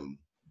mask them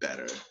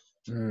better.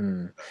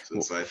 And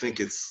so I think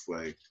it's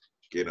like,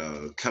 you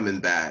know, coming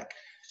back,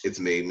 it's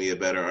made me a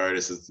better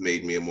artist. It's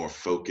made me a more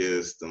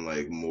focused and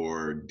like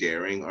more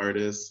daring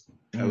artist,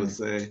 I would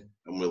say.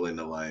 I'm willing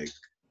to like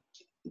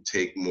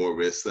take more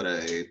risks that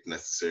I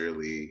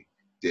necessarily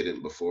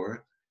didn't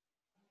before.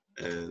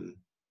 And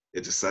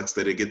it just sucks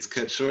that it gets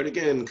cut short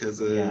again because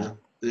of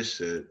this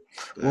shit.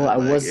 But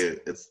Well,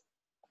 it's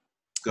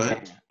go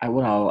ahead. I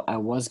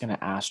was gonna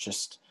ask,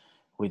 just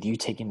with you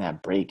taking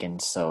that break,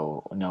 and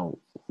so, you know,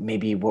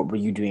 maybe what were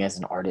you doing as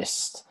an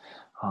artist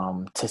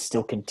to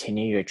still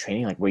continue your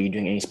training? Like, were you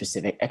doing any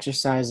specific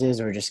exercises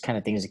or just kind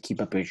of things to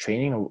keep up your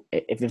training? Or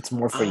if it's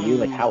more for you,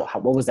 like how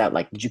what was that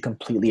like? Did you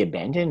completely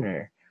abandon,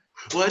 or?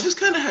 Well, I just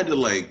kind of had to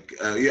like.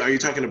 Are you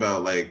talking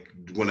about like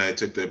when I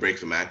took the break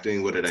from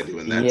acting? What did I do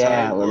in that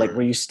Yeah, time? or like Or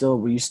were you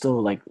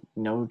still like,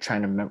 you know,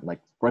 trying to like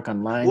work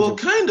on lines, well, or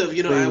kind of.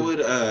 You know, I were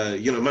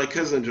would. You know, my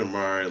cousin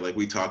Jamar, like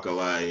we talk a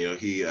lot. You know,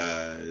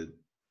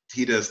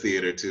 he does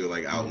theater too,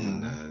 like out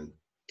in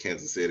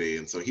Kansas City,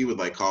 and so he would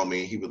like call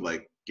me. He would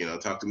like, you know,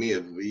 talk to me.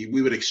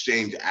 We would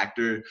exchange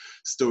actor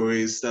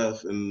stories,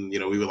 stuff, and you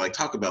know, we would like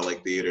talk about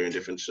like theater and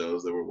different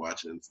shows that we're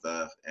watching and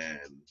stuff.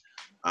 And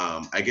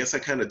I guess I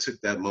kind of took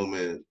that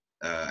moment.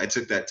 I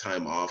took that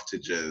time off to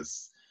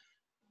just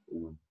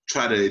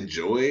try to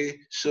enjoy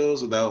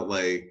shows without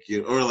like,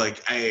 you know, or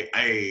like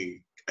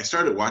I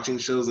started watching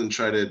shows and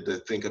try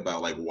to think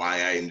about like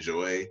why I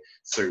enjoy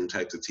certain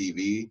types of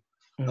TV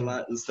a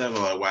lot and stuff, or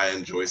like why I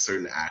enjoy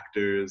certain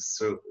actors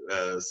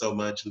so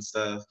much and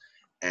stuff.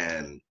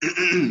 And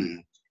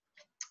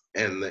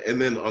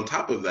and then on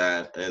top of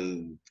that,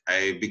 and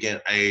I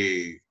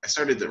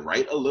started to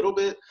write a little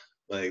bit.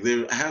 Like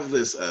I have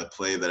this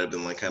play that I've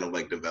been like kind of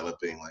like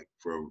developing like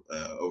for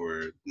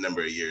over a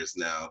number of years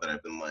now, that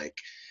I've been like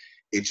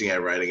itching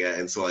at writing at.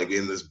 And so like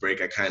in this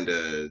break, I kind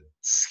of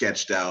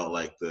sketched out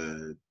like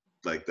the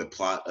like the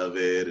plot of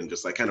it and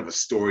just like kind of a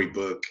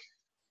storybook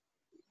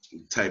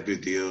type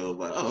of deal.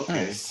 Like, oh,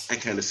 okay, Nice. I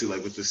kind of see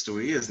like what the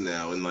story is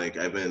now. And like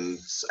I've been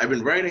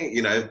writing.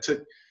 You know, I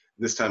took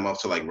this time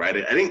off to like write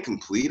it. I didn't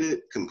complete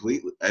it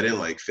completely. I didn't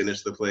like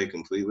finish the play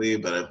completely,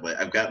 but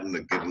I've gotten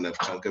a good enough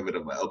chunk of it.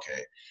 I'm like,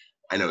 okay,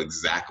 I know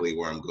exactly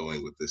where I'm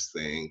going with this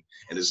thing,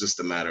 and it's just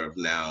a matter of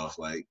now of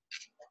like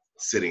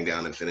sitting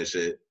down and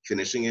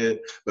finishing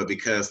it. But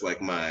because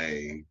like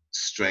my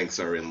strengths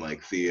are in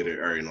like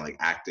theater or in like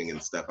acting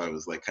and stuff, I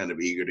was like kind of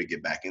eager to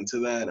get back into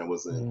that. I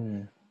wasn't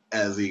Mm,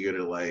 as eager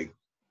to like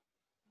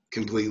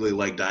completely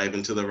like dive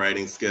into the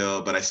writing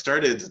skill, but I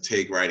started to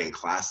take writing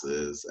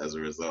classes as a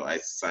result. I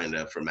signed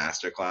up for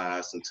master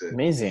class and took,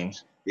 amazing.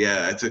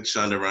 yeah, I took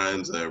Shonda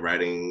Rhimes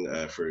writing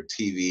for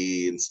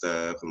TV and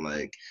stuff, and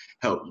like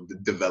helped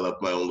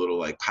develop my own little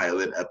like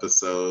pilot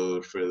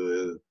episode for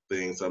the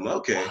thing. So I'm like,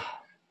 okay,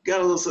 got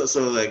a little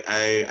so like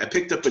I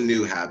picked up a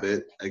new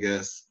habit, I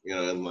guess, you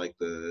know, in like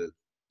in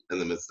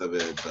the midst of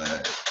it,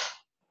 but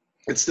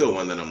it's still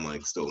one that I'm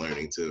like still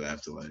learning too. I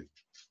have to like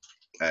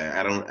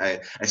I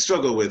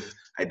struggle with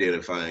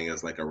identifying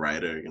as like a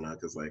writer, you know,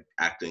 because like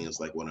acting is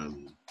like what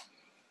I'm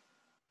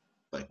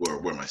like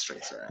where my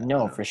strengths are at, you No,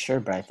 know. for sure,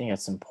 but I think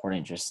it's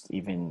important. Just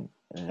even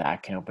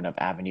that can open up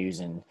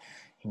avenues, and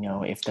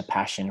if the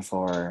passion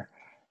for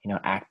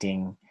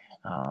acting,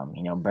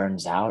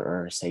 burns out,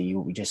 or say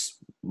you just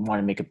want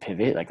to make a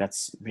pivot, like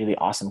that's really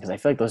awesome because I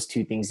feel like those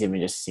two things, even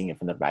just seeing it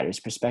from the writer's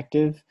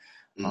perspective,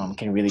 Mm.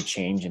 can really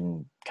change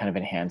and kind of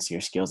enhance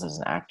your skills as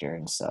an actor,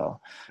 and so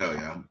Oh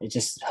yeah. it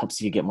just helps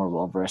you get more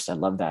well versed. I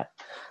love that.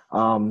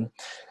 Um,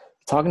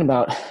 Talking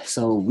about,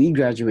 so we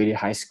graduated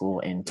high school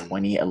in Mm.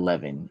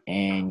 2011,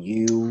 and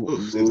you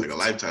Oof, seems like a moved.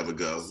 lifetime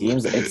ago.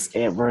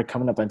 We're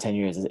coming up on 10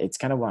 years. It's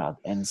kind of wild.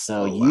 And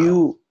so Oh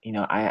wow.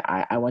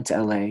 I went to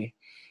LA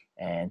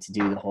and to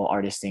do the whole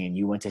artist thing, and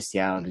you went to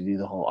Seattle to do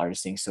the whole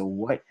artist thing.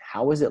 So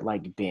how was it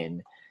like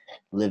been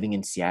living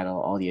in Seattle,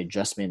 all the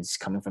adjustments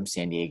coming from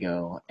San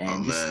Diego Oh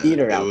and just man,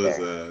 theater out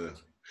there?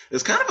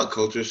 it's kind of a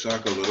culture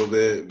shock a little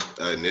bit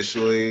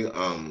initially.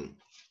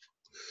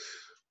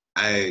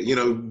 You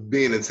know,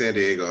 being in San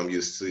Diego, I'm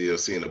used to, you know,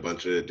 seeing a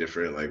bunch of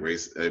different like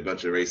a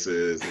bunch of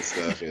races and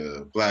stuff, you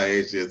know, Black,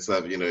 Asian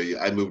stuff. You know,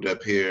 I moved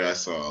up here, I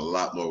saw a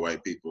lot more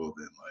white people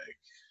than like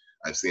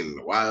I've seen in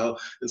a while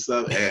and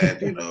stuff.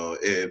 And, you know,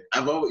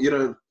 I've always, you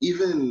know,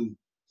 even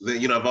then,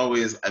 you know,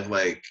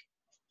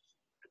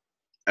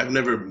 I've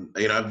never,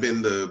 you know, I've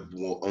been the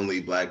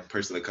only Black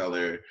person of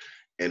color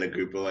in a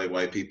group of like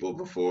white people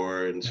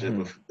before and shit.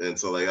 Mhm. And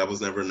so like, that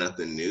was never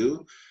nothing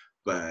new,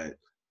 but,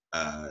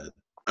 uh,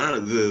 I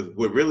don't know,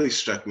 what really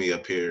struck me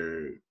up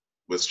here,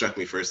 what struck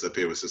me first up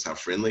here was just how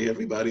friendly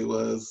everybody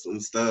was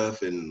and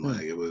stuff. And Hmm.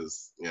 like, it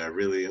was, you know,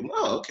 really,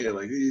 oh, okay,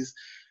 like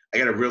I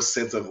got a real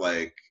sense of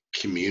like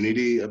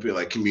community up here,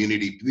 like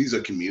these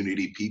are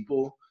community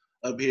people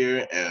up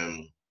here.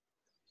 And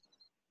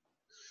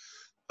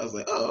I was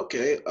like, oh,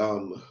 okay.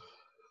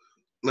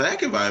 Like I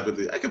can vibe with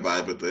it. I can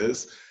vibe with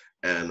this.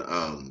 And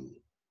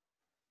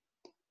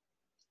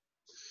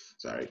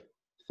sorry,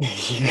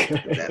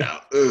 get that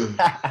out.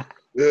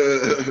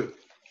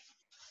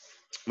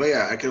 But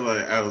yeah,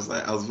 I was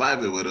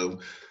vibing with him,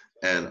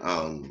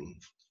 and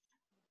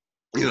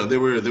you know, there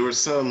were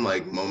some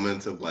like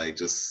moments of like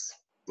just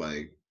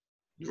like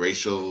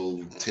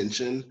racial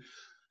tension,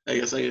 I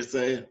guess I could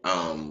say.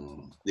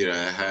 You know,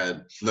 I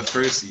had the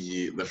first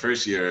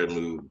year I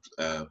moved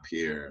up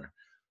here,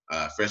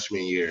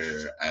 freshman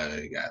year,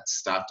 I got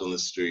stopped on the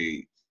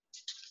street,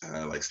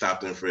 like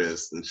stopped and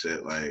frisked and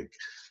shit, like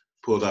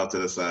pulled out to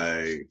the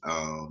side,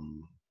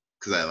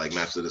 because I like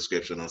matched the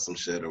description on some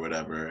shit or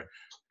whatever.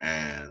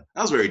 And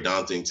that was very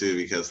daunting too,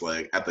 because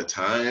like at the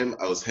time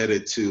I was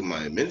headed to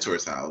my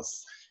mentor's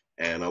house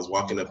and I was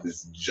walking up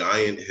this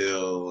giant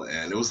hill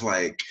and it was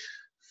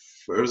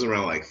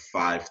around like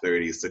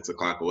 5:30, 6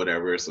 o'clock or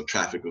whatever. So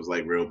traffic was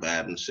like real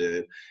bad and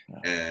shit.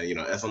 And, you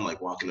know, as I'm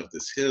like walking up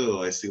this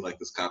hill, I see like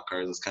this cop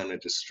car that's kind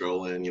of just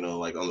strolling, you know,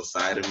 like on the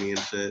side of me and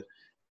shit.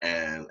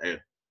 And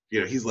you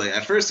know, he's like,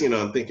 at first, you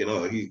know, I'm thinking,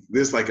 oh,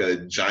 there's like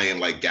a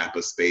giant like gap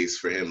of space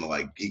for him to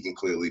like, he can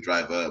clearly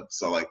drive up.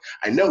 So like,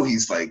 I know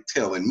he's like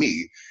tailing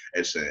me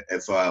and shit.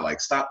 And so I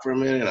like stop for a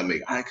minute and I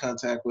make eye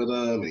contact with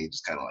him and he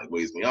just kind of like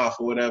waves me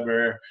off or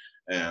whatever.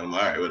 And I'm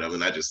like, all right, whatever.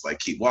 And I just like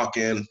keep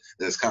walking. And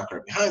this cop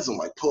right behind him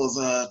like pulls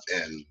up,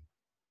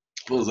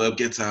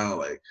 gets out,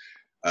 like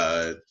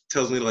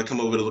tells me to like come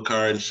over to the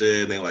car and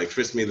shit. And they like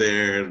frisk me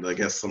there. And I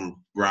guess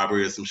some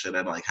robbery or some shit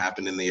had like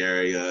happened in the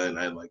area, and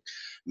I like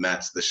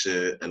matched the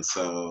shit. And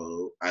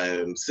so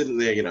I'm sitting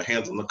there, you know,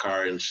 hands on the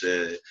car and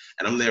shit.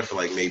 And I'm there for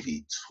like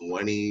maybe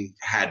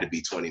had to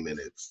be 20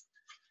 minutes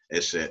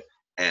and shit.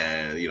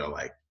 And you know,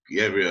 like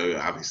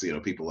obviously, you know,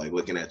 people like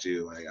looking at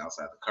you like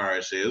outside the car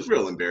and shit. It was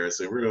real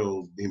embarrassing,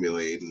 real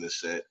humiliating and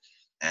shit.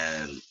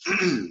 And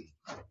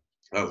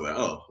I was like,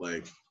 oh,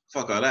 like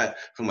fuck all that.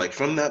 From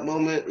that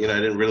moment, you know, I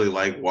didn't really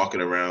like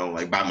walking around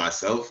like by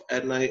myself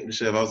at night and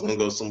shit. If I was gonna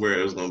go somewhere,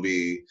 it was gonna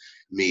be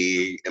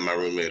me and my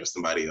roommate or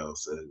somebody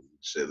else and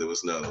shit. There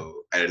was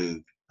no, I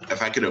didn't.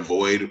 If I could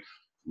avoid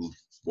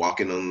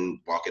walking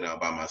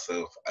out by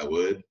myself, I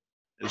would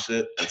and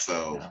shit. And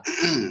so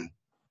Yeah.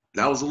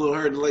 that was a little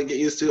hard to like get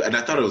used to. And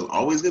I thought it was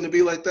always gonna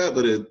be like that,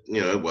 but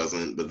it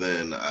wasn't. But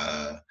then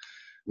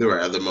there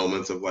were other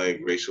moments of like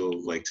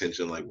racial like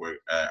tension. Like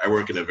I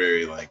work in a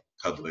very like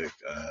public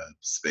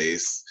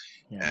space,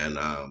 Yeah. and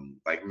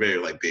like very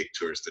like big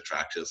tourist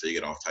attraction. So you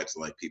get all types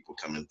of like people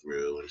coming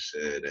through and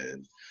shit.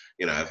 And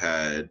I've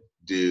had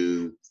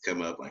dudes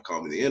come up like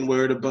call me the N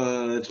word a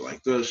bunch,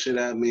 like throw shit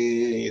at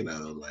me.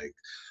 Like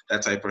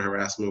that type of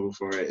harassment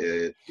before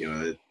it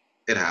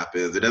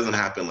happens. It doesn't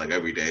happen like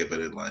every day, but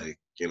it like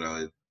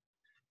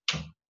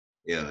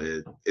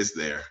it's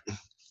there.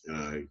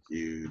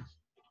 You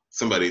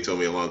somebody told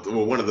me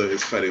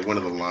it's funny, one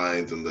of the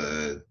lines in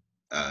the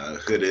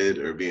Hooded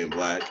or Being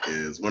Black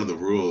is one of the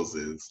rules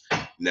is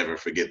never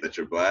forget that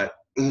you're black.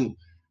 No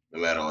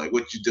matter like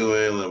what you're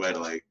doing, no matter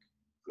like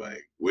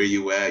where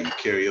you at, you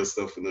carry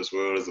yourself in this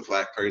world as a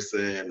black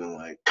person, and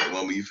like the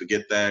moment you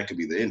forget that, it could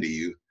be the end of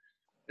you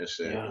and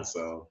shit. Yeah. And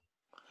so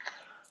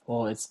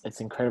Well,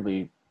 it's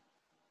incredibly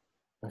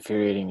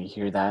infuriating to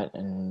hear that,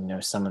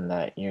 and someone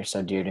that you're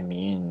so dear to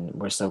me and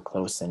we're so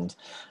close. And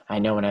I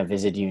know when I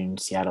visited you in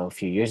Seattle a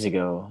few years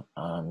ago,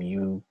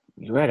 you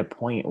were at a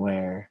point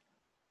where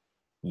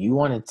you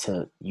wanted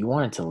to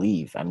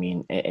leave. I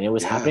mean, and it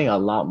was happening yeah, a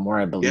lot more,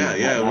 I believe, that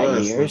it that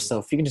was. year. So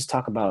if you can just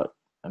talk about,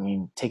 I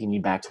mean, taking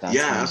you back to that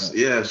Yeah, time.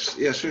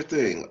 yeah, sure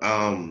thing.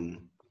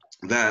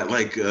 That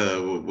like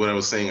what I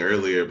was saying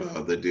earlier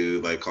about the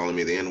dude like calling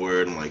me the N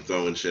word and like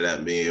throwing shit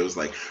at me. It was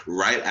like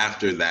right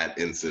after that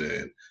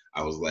incident,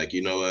 I was like,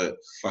 you know what?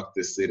 Fuck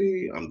this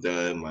city. I'm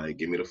done. Like,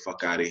 get me the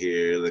fuck out of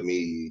here. Let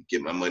me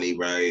get my money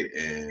right,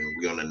 and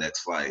we on the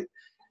next flight.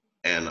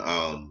 And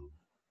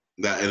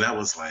that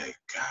was like,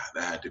 God,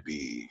 that had to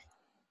be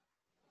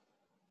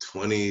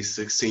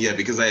 2016. Yeah,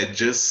 because I had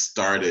just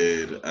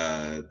started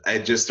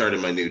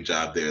my new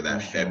job there that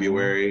Mm-hmm.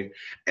 February.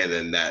 And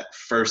then that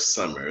first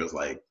summer, it was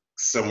like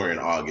somewhere in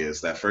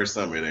August, that first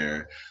summer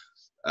there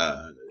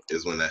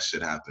is when that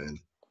shit happened.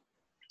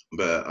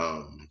 But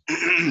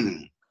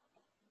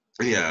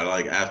yeah,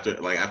 like after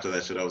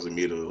that shit, I was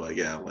immediately like,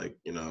 yeah, like,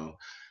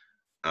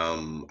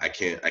 I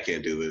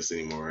can't do this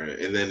anymore.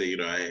 And then,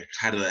 I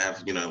had to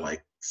have,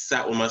 like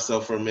sat with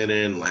myself for a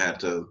minute and I had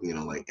to,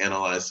 like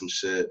analyze some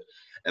shit.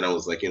 And I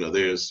was like,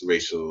 there's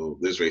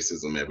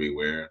racism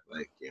everywhere.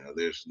 Like,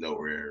 there's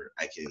nowhere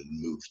I can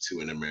move to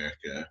in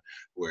America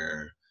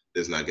where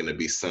there's not going to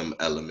be some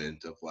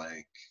element of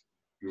like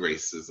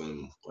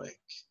racism, like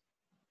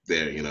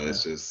there. Yeah.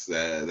 It's just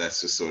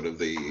that's just sort of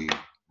the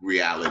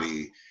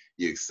reality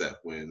you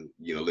accept when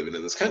living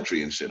in this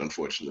country and shit.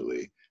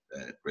 Unfortunately,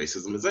 that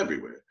racism is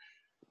everywhere,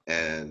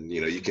 and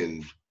you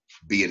can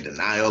be in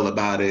denial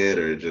about it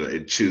or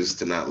choose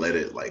to not let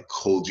it like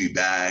hold you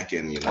back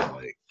and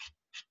like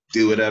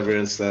do whatever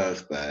and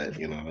stuff. But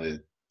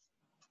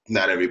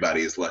not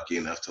everybody is lucky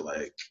enough to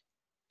like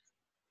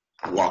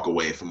walk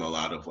away from a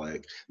lot of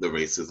like the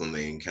racism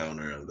they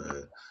encounter and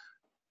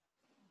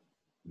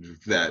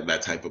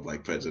that type of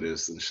like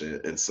prejudice and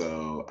shit. And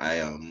so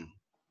and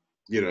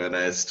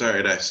I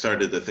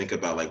started to think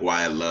about like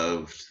why I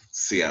loved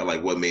Seattle,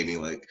 like what made me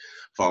like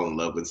fall in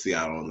love with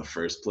Seattle in the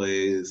first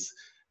place.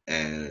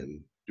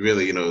 And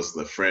really, it's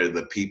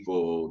the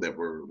people that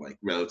were like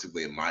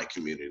relatively in my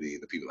community,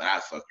 the people that I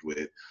fucked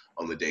with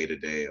on the day to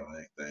day,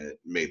 like that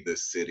made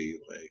this city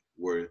like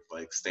worth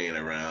like staying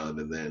around.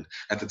 And then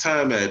at the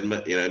time I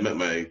met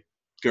my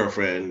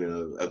girlfriend,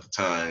 at the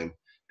time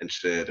and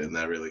shit. And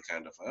that really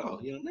kind of like, oh,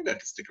 maybe I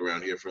could stick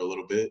around here for a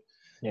little bit.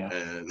 Yeah.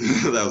 And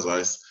that was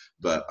nice.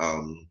 But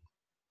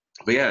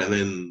yeah, and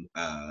then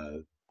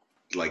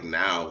like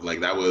now, like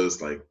that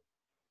was like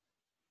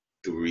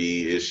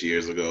 3-ish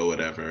years ago,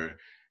 whatever.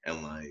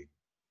 And like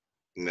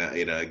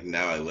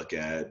now I look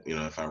at,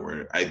 if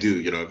I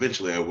do,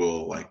 eventually I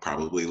will like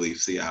probably leave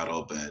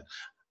Seattle, but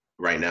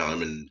right now I'm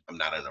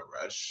not in a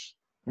rush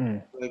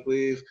Mm. to like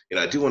leave.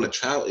 I do want to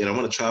travel, I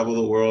want to travel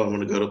the world. I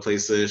want to go to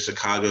places.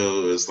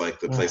 Chicago is like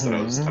the place that I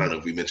Mm-hmm. don't know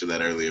if we mentioned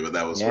that earlier, but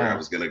that was where I Yeah.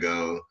 was gonna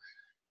go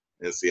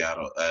in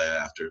Seattle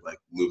after like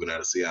moving out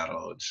of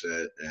Seattle and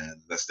shit.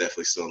 And that's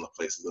definitely still in the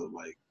places of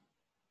like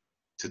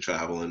to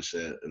travel and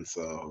shit. And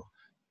so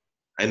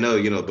I know,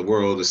 the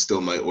world is still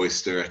my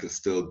oyster. I can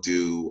still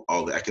do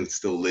all that. I can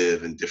still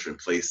live in different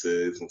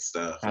places and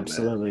stuff. And that,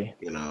 Absolutely.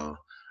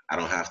 I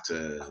don't have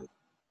to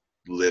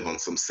live on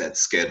some set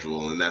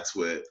schedule. And that's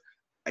what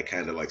I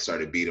kind of like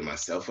started beating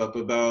myself up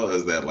about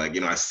is that like,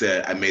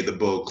 I made the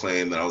bold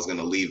claim that I was going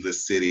to leave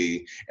this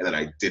city and then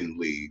I didn't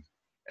leave.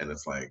 And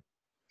it's like,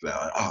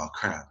 oh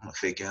crap, I'm a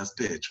fake ass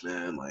bitch,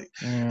 man. Like,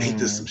 ain't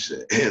this some Mm.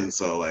 shit? And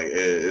so like,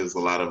 it was a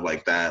lot of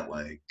like that,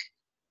 like,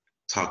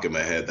 talk in my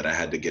head that I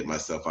had to get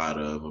myself out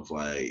of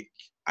like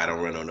I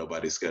don't run on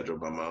nobody's schedule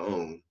by my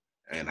own,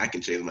 and I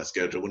can change my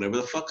schedule whenever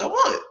the fuck I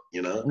want.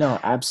 No,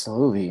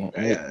 absolutely.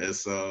 Right? Yeah, and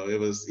so it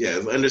was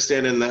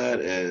understanding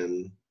that,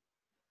 and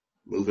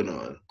moving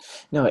on.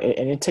 No,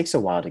 and it takes a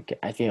while to get.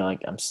 I feel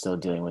like I'm still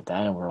dealing with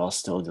that, and we're all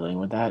still dealing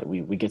with that.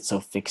 We get so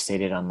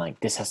fixated on like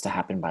this has to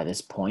happen by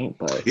this point,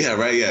 but Yeah,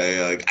 right. Yeah,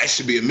 yeah. Like I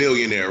should be a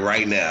millionaire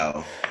right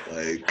now.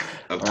 Like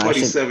I'm or I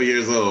should, 27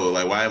 years old.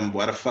 Like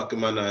why the fuck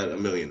am I not a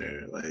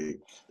millionaire? Like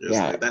it's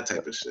yeah, like that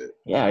type of shit.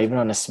 yeah. Even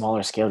on a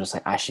smaller scale, just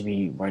like I should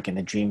be working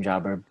the dream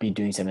job or be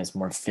doing something that's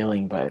more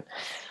filling. But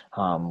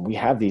we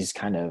have these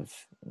kind of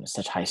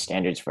such high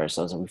standards for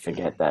ourselves that we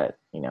forget Mhm. that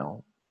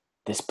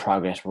this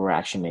progress we're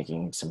actually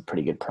making some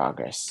pretty good I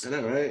progress.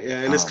 know, right?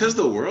 Yeah, and it's because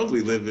Um, the world we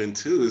live in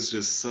too is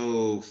just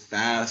so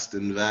fast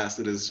and vast.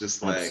 It is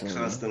just like Absolutely,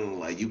 constantly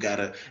like you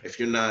gotta if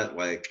you're not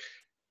like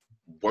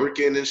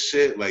working and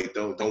shit, like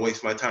don't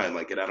waste my time.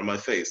 Like get out of my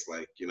face.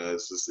 Like,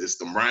 it's just it's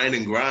the grind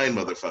and grind,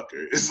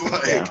 motherfucker. It's yeah,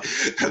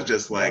 like I'm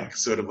just yeah, like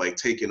sort of like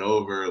taking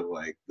over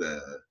like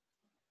the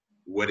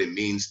what it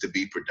means to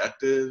be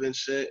productive and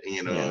shit.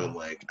 And yeah,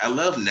 like I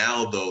love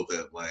now though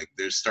that like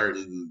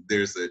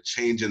there's a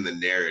change in the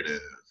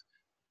narrative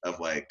of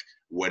like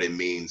what it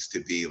means to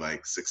be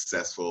like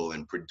successful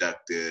and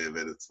productive.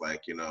 And it's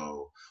like,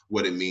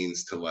 what it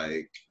means to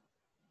like,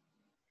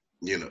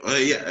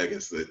 yeah, I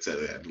guess it's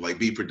like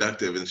be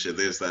productive and shit.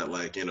 There's that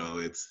like,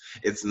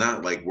 it's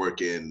not like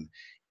working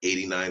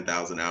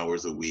 89,000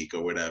 hours a week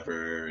or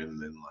whatever.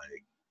 And then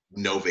like,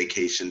 no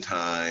vacation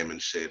time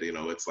and shit.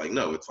 It's like,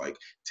 no, it's like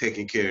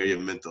taking care of your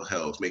mental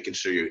health, making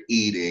sure you're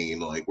eating,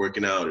 like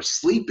working out or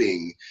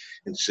sleeping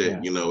and shit.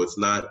 yeah, It's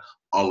not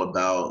all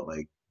about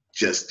like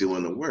just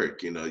doing the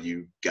work.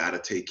 You got to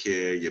take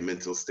care of your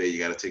mental state. You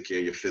got to take care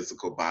of your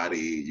physical body.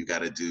 You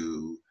got to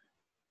do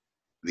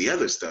the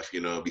other stuff,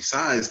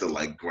 besides the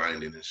like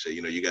grinding and shit.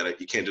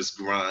 You can't just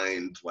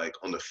grind like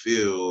on the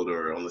field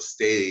or on the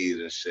stage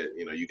and shit.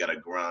 You gotta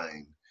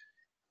grind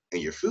in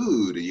your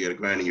food and you gotta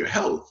grind in your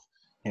health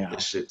and yeah,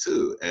 shit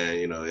too.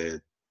 And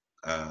it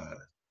uh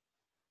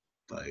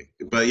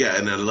but yeah,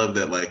 and I love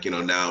that like,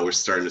 now we're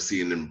starting to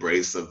see an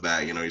embrace of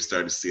that. You're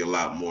starting to see a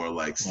lot more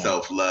like yeah.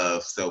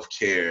 self-love,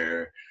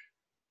 self-care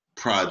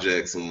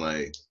projects and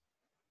like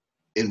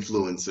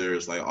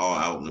influencers like all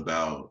out and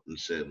about and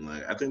shit. And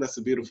like I think that's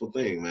a beautiful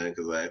thing, man,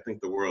 because I think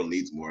the world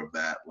needs more of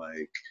that.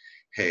 Like,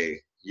 hey,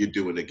 you're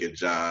doing a good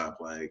job.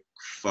 Like,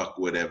 fuck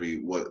what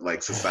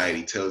like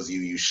society tells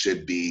you you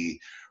should be,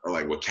 or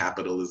like what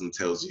capitalism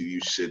tells you you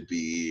should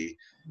be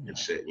and Yeah.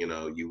 shit.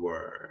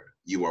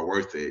 You are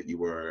worth it.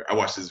 I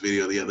watched this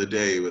video the other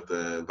day with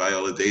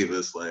Viola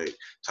Davis, like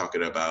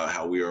talking about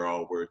how we are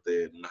all worth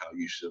it and how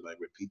you should like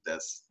repeat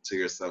that to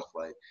yourself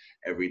like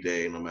every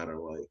day, no matter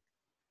like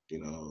you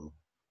know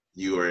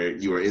you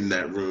are in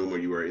that room or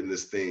you are in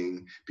this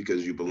thing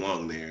because you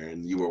belong there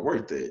and you are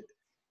worth it.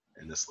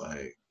 And it's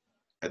like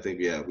I think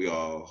yeah, we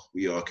all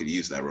could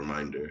use that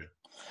reminder.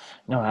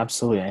 No,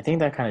 absolutely. I think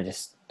that kind of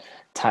just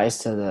ties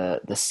to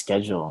the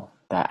schedule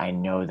that I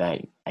know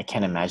that I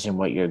can't Mm. imagine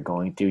what you're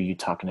going through. You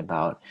talking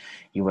about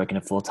you working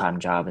a full-time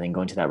job and then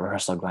going to that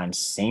rehearsal grind.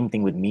 Same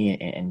thing with me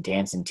and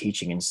dance and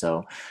teaching. And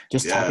so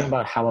just talking Yeah,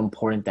 about how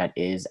important that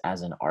is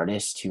as an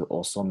artist to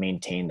also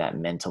maintain that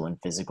mental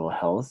and physical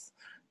health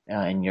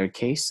in your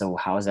case. So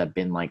how has that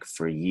been like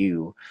for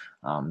you,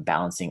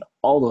 balancing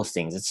all those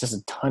things? It's just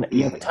a ton.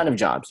 You have a mm. ton of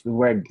jobs. We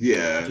wear a bunch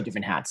Yeah. of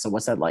different hats. So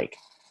what's that like?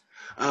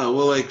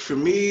 Well, like for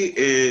me,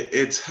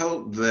 it's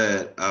helped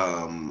that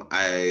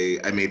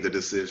I made the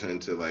decision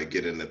to like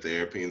get into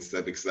therapy and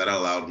stuff because that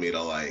allowed me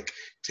to like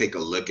take a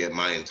look at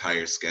my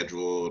entire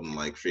schedule and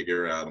like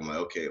figure out I'm like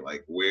okay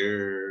like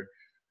where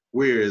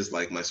is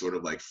like my sort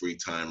of like free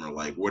time or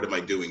like what am I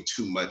doing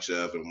too much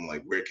of and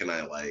like where can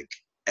I like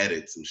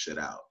edit some shit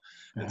out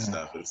and Mhm.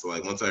 stuff. And so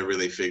like once I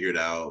really figured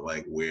out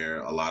like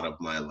where a lot of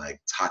my like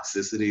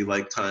toxicity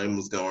like time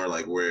was going,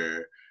 like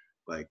where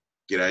like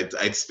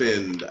I'd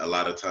spend a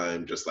lot of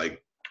time just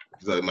like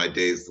my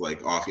days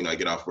like off, I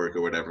get off work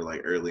or whatever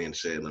like early and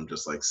shit, and I'm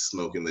just like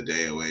smoking the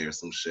day away or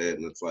some shit,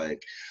 and it's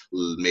like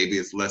maybe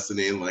it's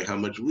lessening like how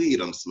much weed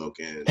I'm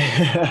smoking on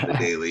the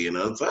daily.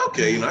 It's like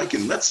okay,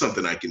 that's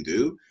something I can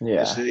do and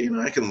Yeah. shit.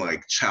 I can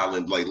like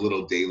challenge like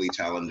little daily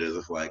challenges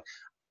of like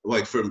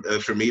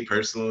for me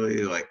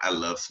personally, like I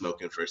love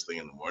smoking first thing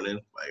in the morning.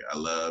 Like I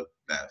love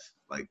that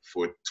like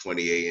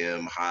 4:20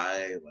 a.m.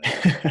 high.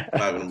 Like if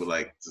I would be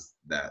like just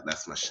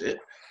that's my shit.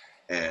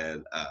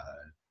 And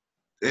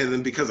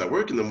then because I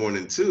work in the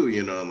morning too,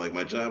 and like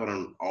my job, I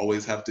don't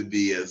always have to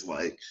be as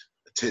like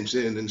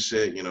attention and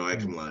shit. I Mm.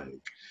 can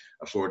like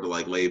afford to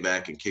like lay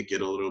back and kick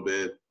it a little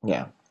bit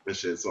Yeah. and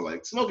shit. So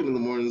like smoking in the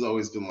morning has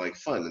always been like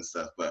fun and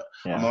stuff. But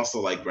I'm Yeah. also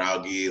like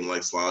groggy and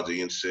like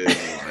slodgy and shit,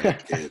 and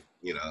like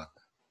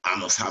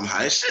I'm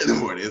high as shit in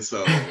the morning.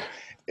 So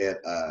it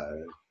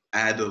I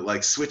had to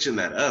like switching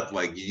that up,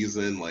 like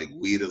using like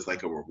weed as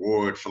like a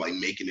reward for like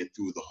making it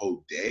through the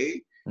whole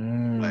day,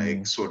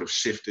 like Mm. sort of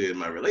shifted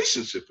my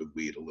relationship with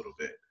weed a little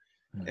bit.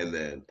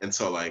 Mm. And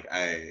so like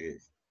I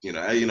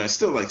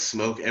still like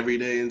smoke every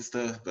day and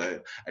stuff,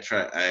 but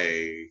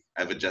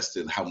I've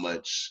adjusted how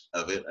much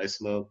of it I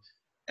smoke,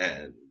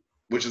 and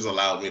which has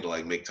allowed me to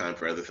like make time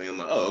for other things. I'm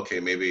like, oh, okay,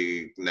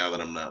 maybe now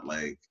that I'm not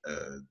like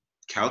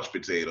couch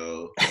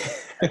potato,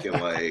 I can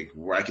like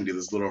where I can do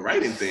this little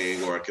writing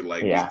thing, or I can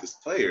like Yeah. meet this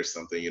play or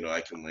something.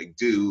 I can like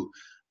do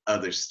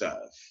other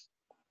stuff,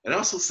 and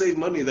also save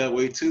money that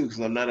way too, because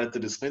I'm not at the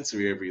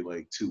dispensary every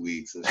like 2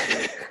 weeks and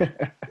shit.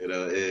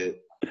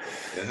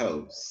 It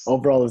helps.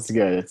 Overall, it's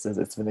good.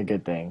 It's been a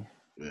good thing.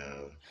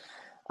 Yeah.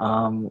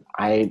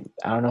 I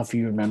don't know if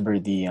you remember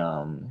the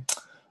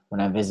when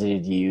I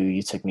visited you,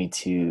 you took me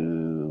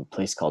to a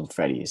place called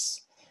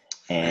Freddy's,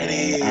 and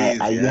Freddy's,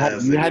 yes, I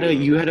do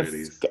remember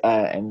Freddy's.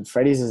 And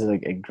Freddy's is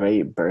like a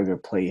great burger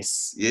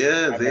place.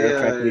 Yeah, If I remember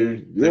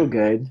correctly, real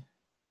good.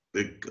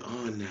 they're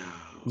gone now.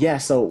 Yeah.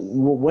 So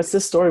what's the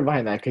story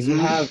behind that? Because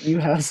you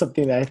have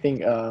something that I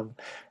think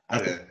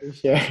Okay. we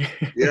share.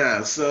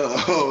 Yeah.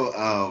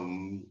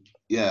 So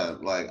yeah,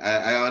 like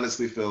I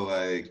honestly feel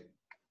like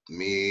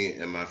me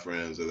and my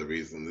friends are the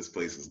reason this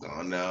place is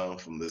gone now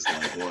from this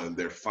like one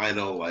their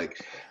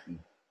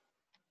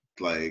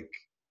like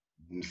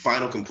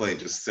final complaint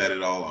just set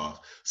it all off.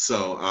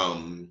 So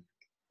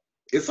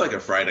it's like a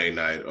Friday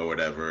night or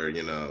whatever,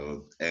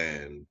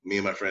 and me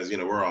and my friends,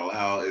 we're all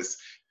out. It's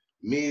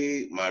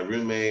me, my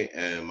roommate,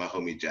 and my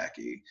homie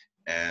Jackie.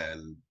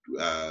 And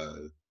uh,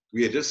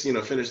 we had just,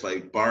 finished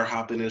like bar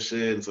hopping and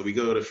shit. And so we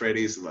go to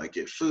Freddy's to like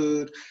get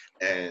food,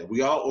 and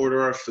we all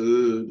order our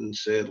food and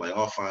shit, like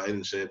all fine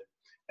and shit.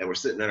 And we're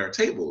sitting at our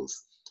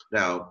tables.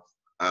 Now,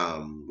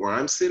 where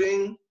I'm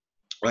sitting,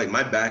 like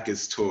my back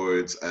is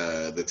towards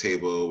the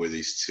table where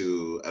these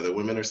two other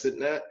women are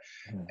sitting at,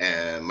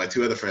 and my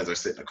two other friends are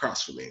sitting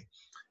across from me.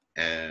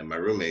 And my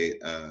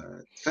roommate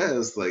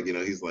Fez, like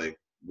he's like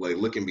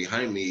looking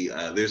behind me.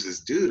 There's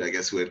this dude, I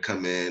guess, who had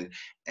come in,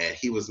 and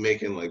he was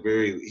making like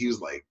very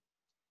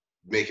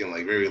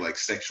like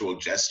sexual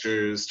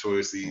gestures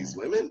towards these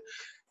women.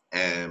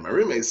 And my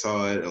roommate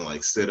saw it and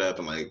like stood up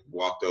and like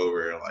walked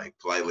over and like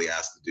politely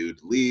asked the dude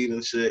to leave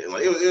and shit. And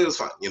like it was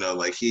fine,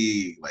 like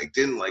he like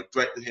didn't like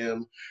threaten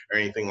him or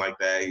anything like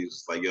that. He was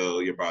just like, "Yo,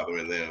 you're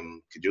bothering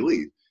them. Could you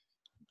leave?"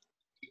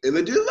 And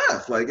the dude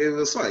left. Like it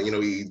was fine.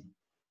 He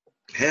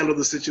handled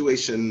the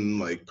situation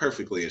like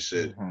perfectly and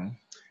shit. Mm-hmm.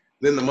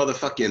 Then the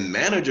motherfucking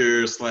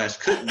manager /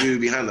 cook dude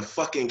behind the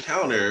fucking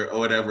counter or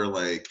whatever,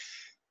 like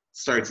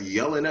starts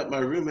yelling at my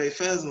roommate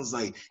Fez and was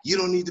like, "You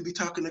don't need to be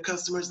talking to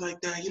customers like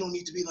that. You don't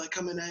need to be like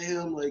coming at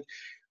him like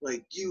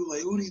you,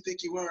 like who do you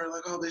think you are?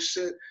 Like all this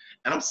shit."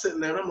 And I'm sitting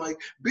there and I'm like,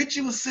 "Bitch,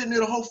 you was sitting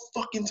there the whole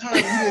fucking time.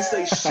 You didn't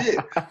say shit.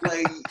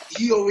 Like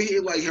he over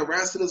here like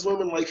harassing this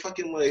woman like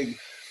fucking like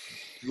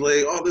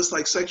all this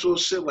like sexual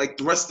shit like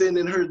thrusting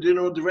in her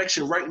general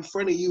direction right in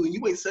front of you, and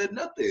you ain't said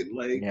nothing.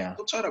 Like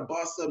don't try to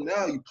boss up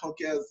now, you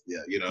punk ass."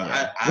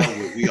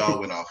 We all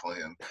went off on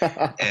him.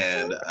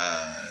 And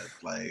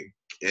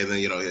and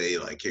then they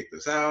like kicked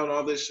us out and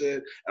all this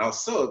shit. And I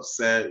was so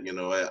upset.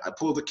 I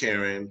pulled a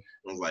Karen and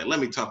was like, "Let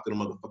me talk to the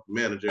motherfucking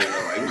manager." And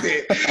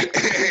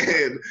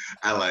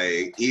I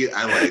like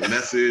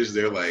messaged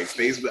their like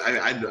Facebook.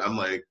 I'm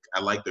like I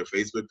like their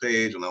Facebook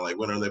page, and I like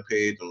went on their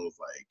page and was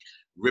like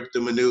ripped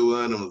them a new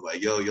one and was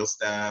like, "Yo, your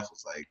staff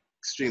was like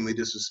extremely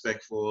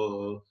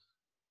disrespectful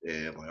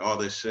and like all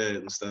this shit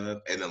and stuff."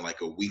 And then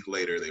like a week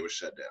later, they were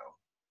shut down.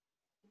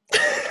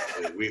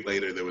 A week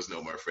later, there was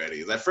no more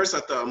Freddy's. At first, I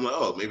thought, I'm like,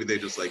 oh, maybe they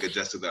just like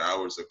adjusted their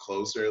hours or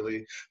closed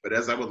early. But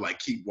as I would like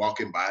keep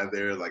walking by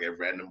there, like at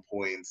random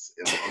points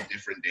and on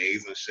different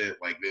days and shit,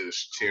 like the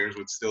chairs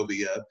would still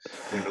be up,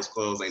 windows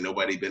closed, ain't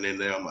nobody been in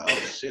there. I'm like,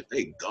 oh shit,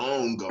 they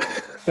gone.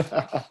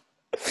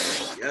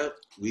 Yep,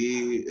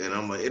 and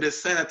I'm like, it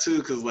is sad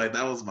too, cause like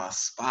that was my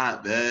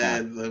spot,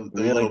 man. Yeah, the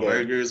really little good.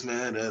 Burgers,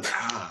 man. Man,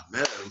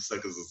 them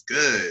suckers is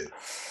good.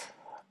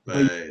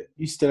 But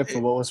you stood up for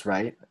what was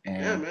right.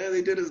 And yeah, man,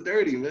 they did us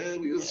dirty, man.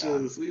 We was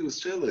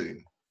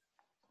chilling.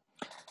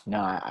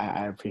 No,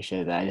 I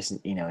appreciate that. I just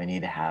I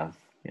need to have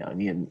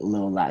need a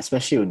little laugh,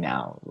 especially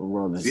now. The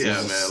world is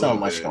there's so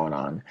much going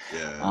on.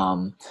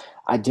 Yeah.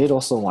 I did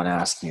also want to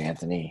ask you,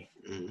 Anthony.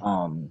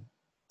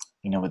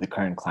 Mm-hmm. With the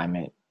current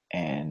climate,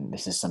 and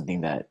this is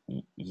something that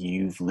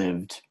you've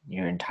lived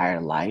your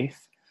entire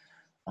life.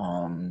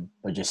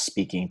 But just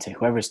speaking to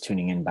whoever's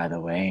tuning in, by the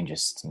way, and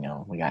just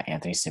we got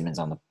Anthony Simmons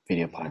on the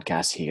video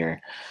podcast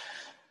here.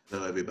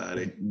 Hello,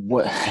 everybody.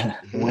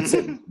 What's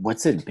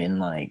it been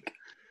like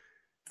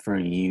for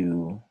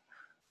you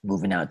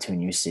moving out to a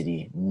new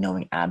city,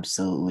 knowing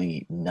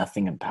absolutely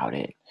nothing about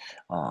it,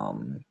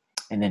 and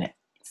then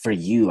for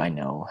you, I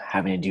know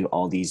having to do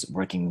all these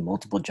working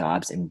multiple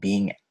jobs and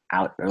being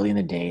out early in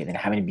the day, and then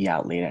having to be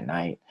out late at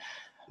night.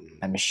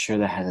 I'm sure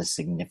that has a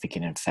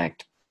significant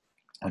effect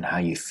on how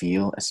you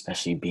feel,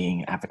 especially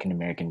being African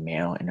American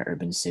male in an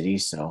urban city.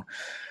 So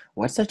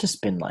what's that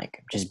just been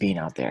like, just being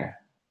out there?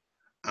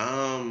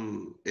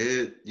 Every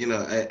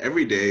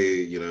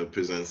day,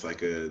 presents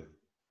like a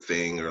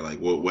thing, or like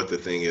what the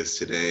thing is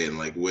today. And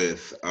like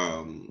with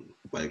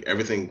like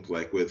everything,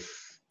 like with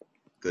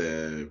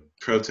the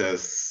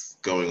protests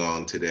going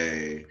on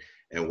today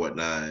and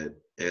whatnot,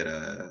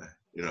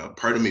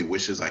 part of me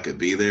wishes I could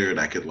be there and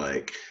I could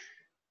like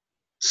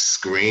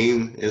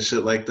scream and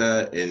shit like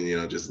that,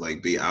 and just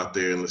like be out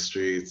there in the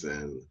streets.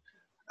 And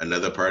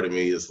another part of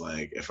me is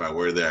like, if I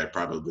were there, I'd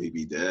probably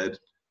be dead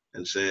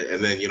and shit.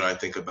 And then, you know, I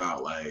think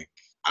about like,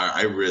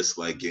 I risk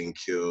like getting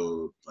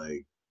killed,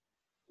 like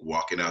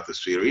walking out the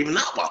street or even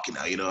not walking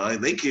out, you know,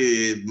 they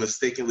could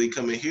mistakenly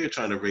come in here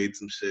trying to raid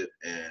some shit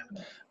and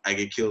I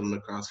get killed in the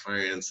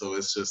crossfire. And so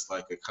it's just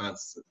like a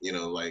constant, you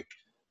know, like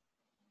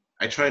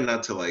I try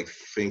not to like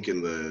think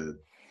in the,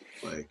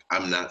 like,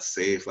 I'm not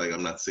safe, like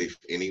I'm not safe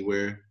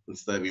anywhere and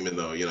stuff, even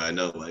though, you know, I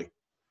know like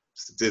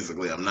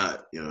statistically I'm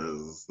not, you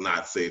know, it's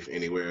not safe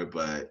anywhere,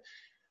 but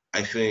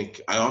I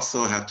think I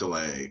also have to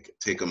like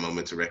take a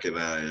moment to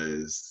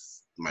recognize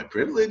my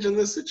privilege in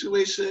this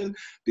situation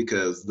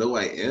because though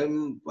I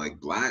am like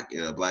black,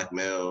 you know, black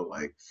male,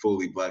 like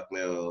fully black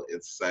male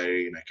in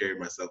society, and I carry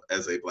myself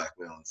as a black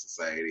male in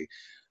society,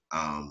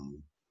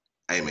 um,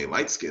 I am a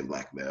light-skinned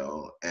black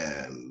male,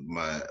 and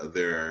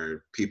there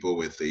are people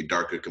with a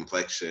darker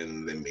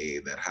complexion than me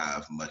that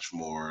have much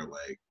more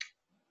like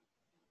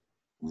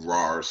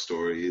raw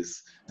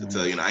stories to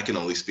tell. You know, I can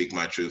only speak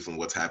my truth and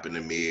what's happened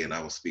to me, and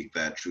I will speak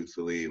that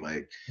truthfully,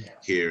 like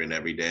here and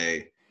every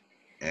day.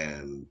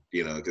 And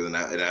you know, because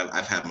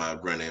I've had my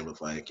run-in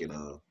with like, you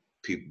know,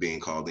 people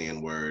being called the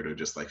N-word or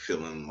just like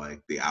feeling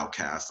like the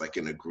outcast, like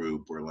in a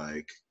group or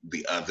like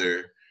the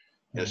other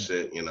and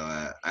shit. You know,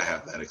 I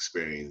have that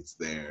experience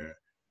there,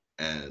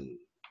 and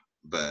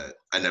but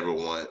I never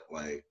want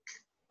like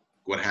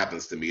what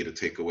happens to me to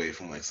take away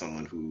from like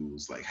someone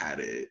who's like had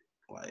it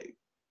like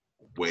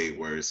way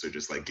worse or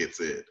just like gets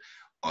it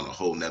on a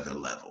whole nother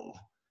level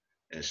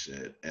and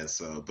shit. And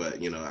so,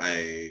 but you know,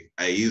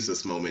 I use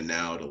this moment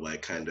now to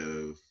like kind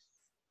of,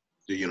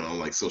 you know, on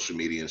like social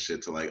media and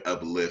shit to like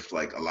uplift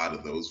like a lot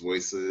of those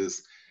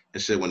voices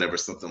and shit whenever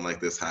something like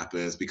this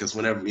happens. Because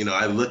whenever, you know,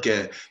 I look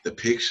at the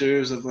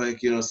pictures of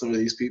like, you know, some of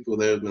these people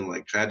that have been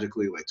like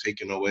tragically like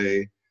taken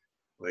away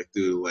like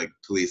through like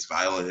police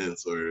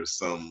violence or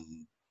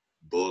some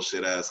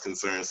bullshit ass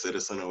concerned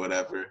citizen or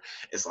whatever,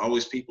 it's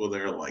always people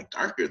that are like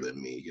darker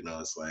than me. You know,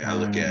 it's like I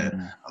look at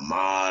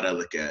Ahmaud, I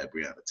look at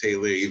Breonna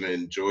Taylor,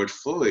 even George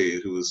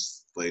Floyd, who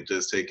was like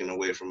just taken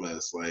away from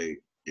us.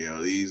 Like, you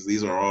know,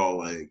 these are all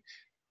like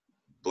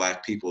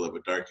black people of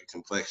a darker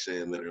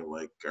complexion that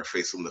are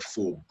facing the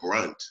full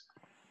brunt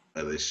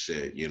of this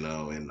shit, you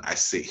know. And I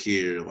sit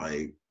here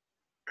like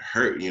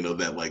hurt, you know,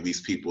 that like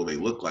these people, they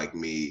look like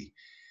me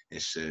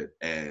and shit,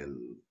 and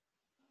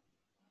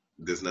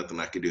there's nothing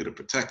I can do to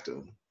protect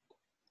them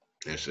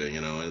and shit,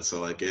 you know. And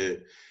so like you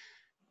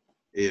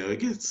know, it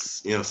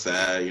gets, you know,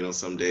 sad, you know,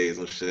 some days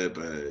and shit,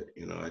 but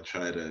you know, I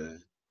try to,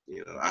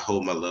 you know, I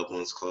hold my loved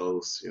ones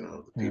close, you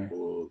know, the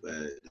people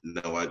that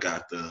know I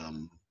got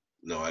them,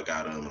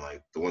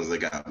 like the ones that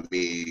got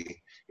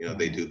me, you know,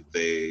 they do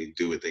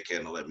what they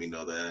can to let me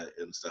know that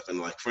and stuff. And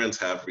like friends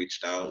have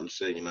reached out and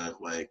shit, you know,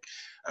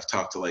 I've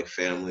talked to like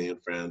family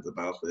and friends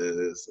about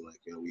this, and like,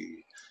 you know,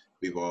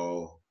 we've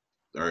all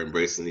are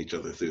embracing each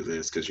other through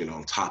this because, you know,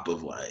 on top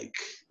of like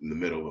in the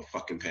middle of a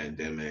fucking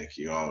pandemic,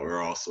 you all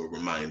are also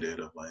reminded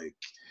of like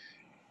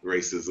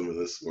racism in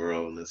this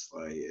world, and it's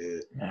like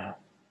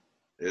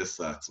it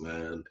sucks,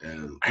 man.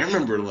 And I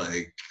remember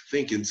like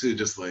thinking too,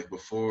 just like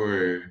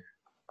before,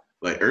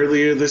 like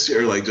earlier this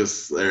year, like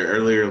just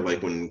earlier,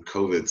 like when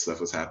COVID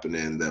stuff was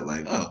happening, that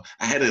like, oh,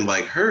 I hadn't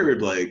like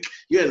heard, like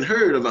you hadn't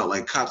heard about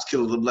like cops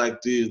killing a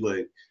black dude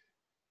like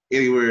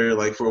anywhere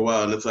like for a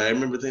while, and it's like I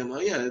remember thinking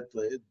like, yeah,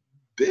 it's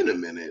been a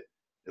minute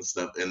and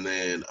stuff, and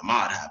then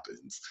Ahmaud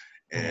happens,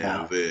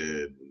 and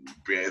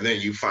then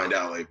you find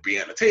out like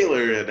Breonna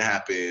Taylor had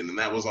happened, and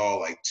that was all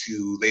like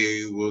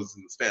they was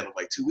in the span of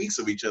like 2 weeks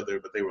of each other,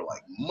 but they were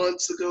like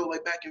months ago,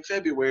 like back in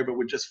February, but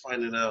we're just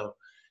finding out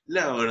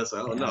now, and it's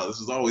like, oh no, this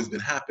has always been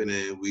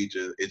happening.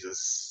 It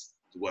just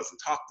wasn't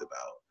talked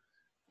about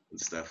and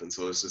stuff, and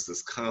so it's just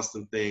this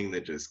constant thing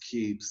that just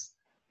keeps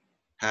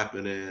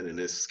happening, and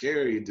it's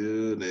scary,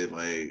 dude.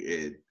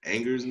 It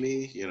angers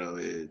me, you know.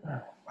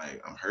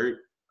 Like I'm hurt,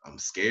 I'm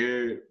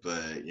scared,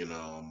 but you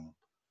know,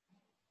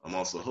 I'm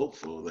also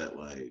hopeful that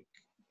like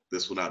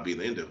this will not be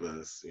the end of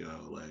us, you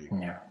know. Like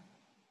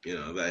you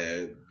know,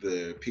 that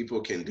the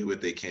people can do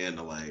what they can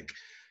to like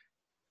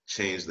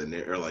change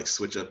or like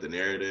switch up the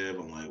narrative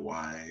on like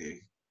why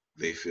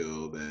they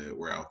feel that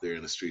we're out there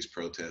in the streets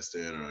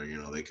protesting, or you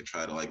know, they could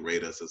try to like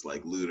rate us as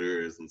like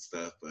looters and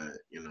stuff, but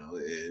you know,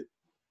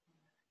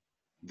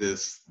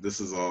 this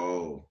is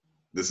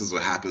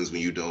what happens when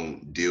you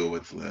don't deal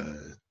with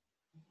the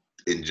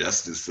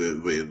injustices,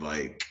 with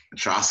like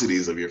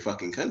atrocities of your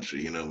fucking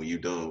country, you know, when you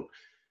don't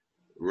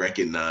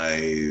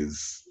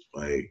recognize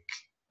like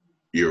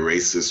your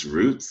racist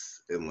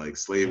roots and like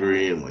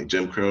slavery and like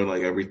Jim Crow and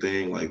like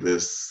everything, like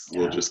this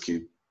will just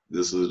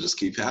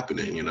keep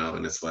happening, you know.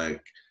 And it's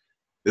like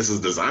this is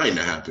designed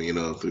to happen, you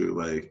know, through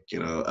like, you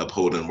know,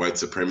 upholding white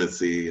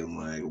supremacy and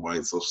like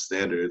white social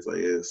standards. Like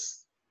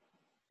this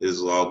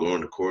is all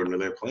going according to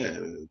their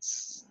plan.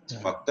 It's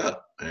fucked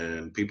up,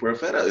 and people are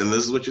fed up. And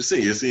this is what you're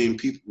seeing. You're seeing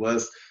people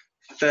was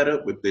fed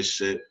up with this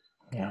shit,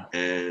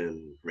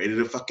 and ready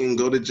to fucking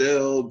go to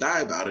jail,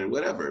 die about it,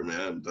 whatever,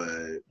 man.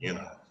 But you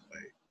know,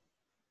 like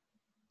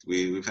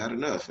we've had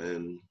enough,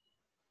 and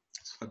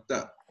it's fucked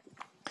up.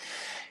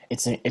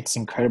 It's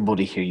incredible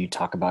to hear you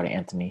talk about it,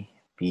 Anthony,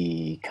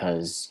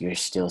 because you're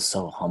still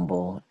so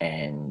humble,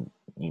 and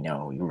you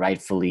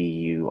rightfully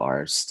you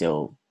are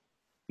still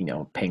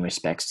paying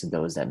respects to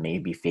those that may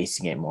be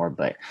facing it more.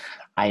 But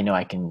I know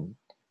I can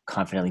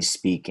confidently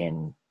speak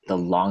in the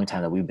long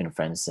time that we've been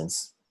friends,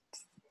 since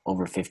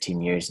over 15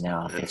 years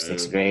now, fifth,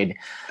 sixth Uh, grade.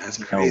 that's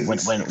You know, crazy. when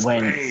when Sixth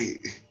when grade.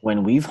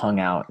 when we've hung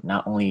out,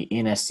 not only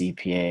in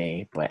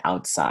SCPA but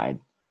outside,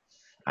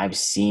 I've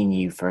seen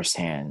you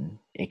firsthand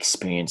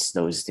experience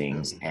those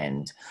things. Um,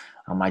 And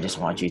I just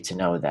want you to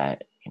know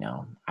that,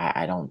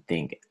 I don't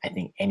think, I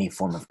think any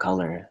form of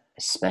color,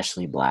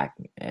 especially black,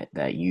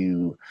 that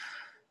you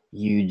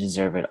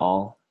deserve it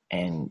all.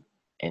 And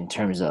in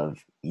terms of,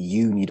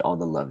 you need all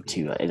the love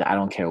too. I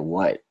don't care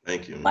what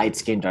Thank you, light man.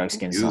 skin, dark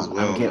skin You as song.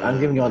 well, I'm man.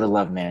 giving you all the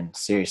Like, love, man.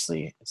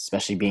 Seriously,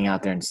 especially being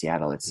out there in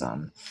Seattle. It's I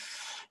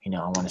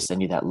want to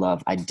send you that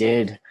love. I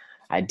did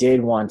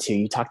want to.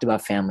 You talked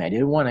about family. I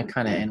did want to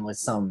kind of end with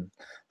some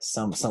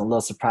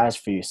little surprise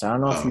for you. So I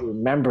don't know if you oh,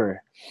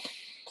 remember,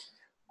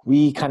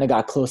 we kind of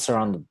got closer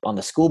on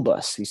the school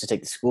bus. We used to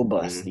take the school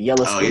bus, the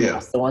yellow oh school yeah.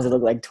 bus, the ones that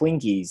look like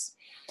Twinkies.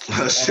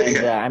 Oh shit, And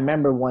yeah. I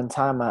remember one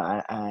time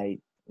I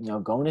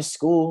going to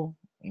school.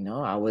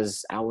 I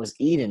was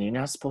eating. You're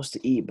not supposed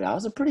to eat, but I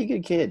was a pretty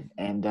good kid,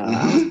 and I was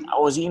Mm-hmm. I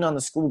was eating on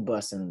the school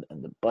bus, and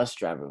the bus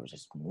driver was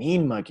just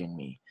mean mugging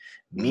me,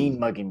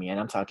 and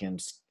I'm talking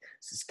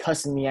just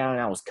cussing me out,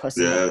 and I was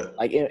cussing up Yeah.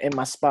 like in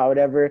my spot,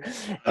 whatever,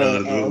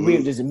 and we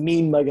were just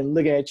mean mugging,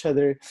 looking at each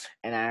other.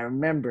 And I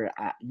remember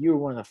you were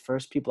one of the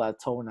first people I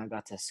told when I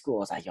got to school. I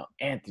was like, "Yo,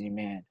 Anthony,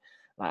 man."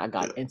 Like, I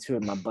got into it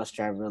with my bus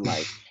driver,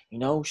 like,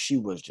 she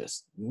was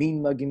just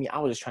mean mugging me. I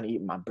was just trying to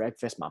eat my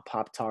breakfast, my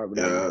Pop-Tart,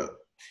 whatever,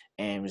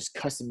 yeah. and was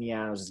cussing me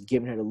out. I was just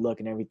giving her the look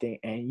and everything.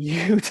 And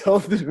you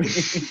told me.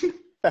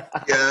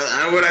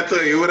 Yeah. What I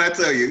tell you? What I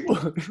tell you?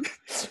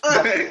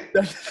 that, Hey,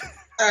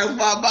 that's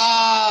my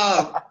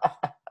mom.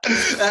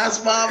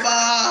 That's my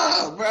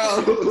mom,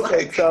 bro. so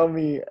Like, tell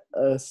me,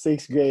 a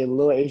sixth grade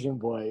little Asian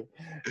boy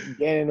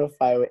getting in a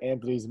fight with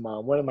Anthony's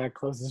mom, one of my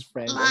closest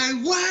friends.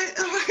 what?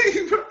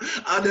 Like, bro,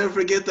 I'll never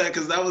forget that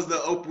because that was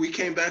we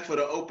came back for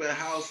the open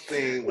house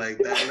thing like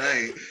that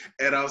night,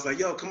 and I was like,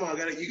 "Yo, come on,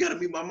 you gotta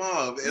meet my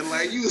mom," and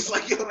like you was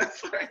like, "Yo,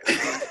 that's right."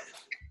 Like,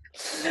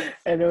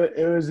 And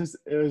it was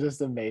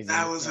just amazing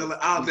that was because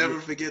I'll never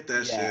forget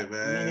that yeah, shit, me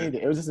man. neither.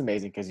 It was just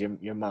amazing because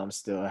your mom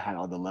still had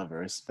all the love and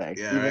respect,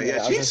 Yeah, even right. though Yeah, I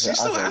was she just she I was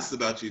still like, asked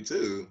about you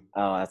too.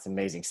 oh, that's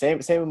amazing. Same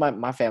with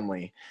my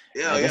family.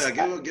 Yeah, I yeah.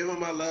 just Give him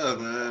my love,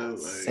 man. Like,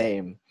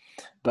 same.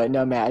 But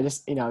no, man, I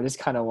just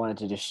kind of wanted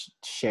to just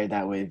share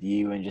that with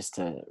you, and just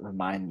to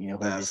remind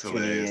that's whoever's tuning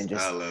in, hilarious. I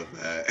just love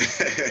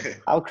that.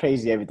 how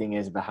crazy everything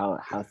is, but how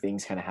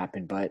things kind of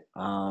happen. But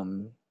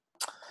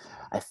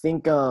I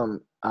think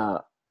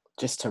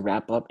just to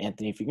wrap up,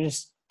 Anthony, if you can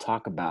just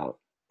talk about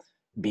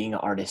being an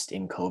artist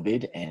in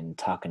COVID, and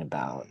talking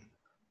about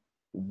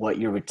what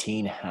your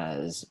routine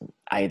has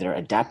either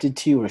adapted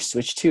to or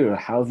switched to, or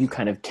how have you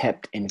kind of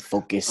kept in Oh,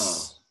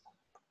 focus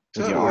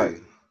with your art?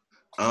 totally.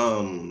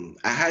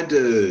 I had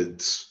to,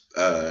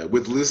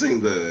 with losing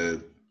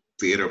the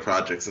theater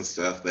projects and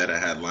stuff that I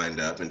had lined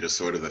up, and just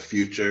sort of the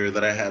future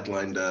that I had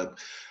lined up,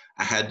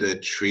 I had to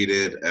treat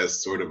it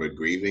as sort of a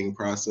grieving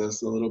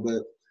process a little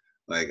bit.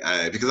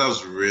 Because I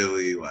was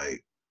really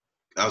like,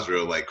 I was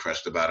real like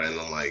crushed about it, and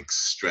then like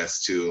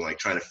stressed too, and like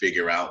trying to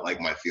figure out like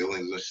my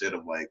feelings and shit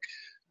of like,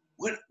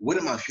 what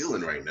am I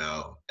feeling right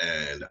now?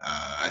 And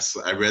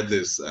I read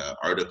this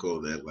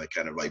article that like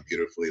kind of like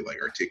beautifully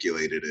like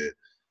articulated it,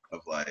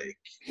 of like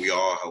we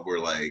all were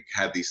like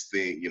had these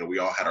things, we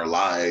all had our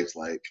lives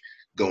like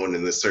going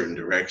in this certain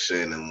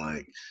direction, and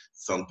like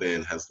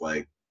something has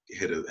like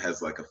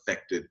has like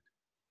affected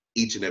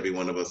each and every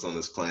one of us on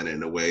this planet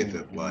in a way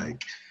that Mm-hmm.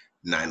 like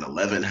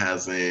 9/11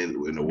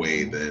 hasn't, in a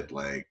way Mm-hmm. that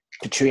like,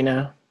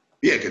 Katrina.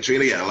 yeah,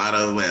 Katrina, yeah,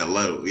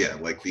 yeah,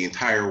 like the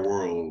entire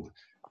world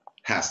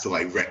has to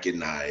like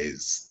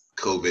recognize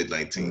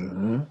COVID-19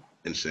 Mm-hmm.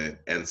 and shit.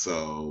 And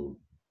so,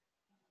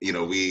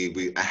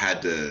 we I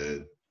had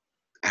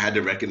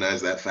to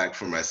recognize that fact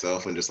for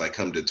myself, and just like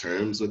come to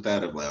terms with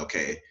that, of like,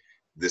 okay,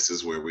 this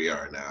is where we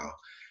are now.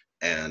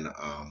 And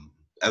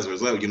as a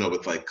result,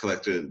 with like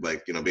collective,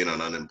 like, being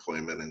on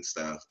unemployment and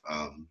stuff,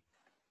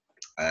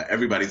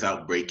 everybody's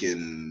out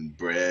breaking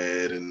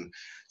bread and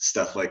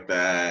stuff like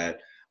that.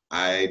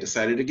 I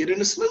decided to get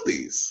into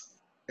smoothies.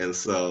 And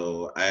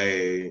so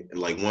I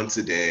like once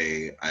a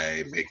day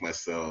I make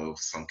myself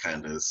some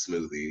kind of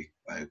smoothie.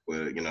 Like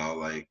with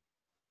like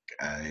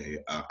I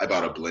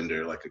bought a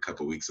blender like a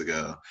couple weeks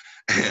ago,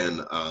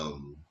 and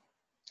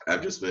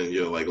I've just been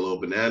like a little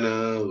banana,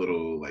 a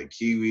little like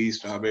kiwi,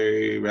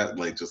 strawberry,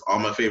 like just all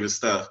my favorite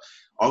stuff.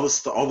 All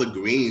the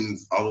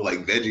greens, all the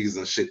like veggies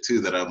and shit too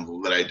that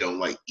I don't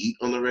like eat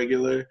on the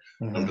regular.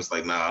 I'm Mm-hmm. just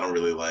like, nah, I don't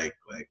really like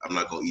I'm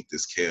not gonna eat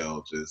this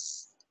kale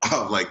just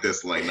like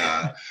this, like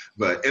nah.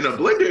 But in a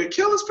blender,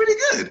 kale is pretty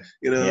good,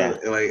 Yeah.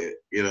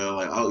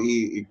 like I'll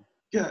eat,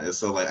 yeah. And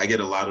so like I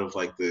get a lot of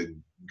like the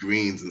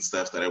greens and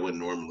stuff that I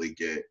wouldn't normally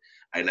get.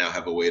 I now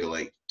have a way to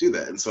like do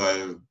that, and so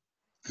I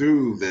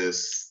through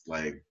this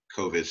like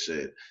COVID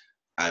shit,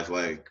 I've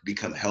like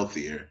become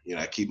healthier. You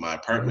know, I keep my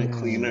apartment Mm,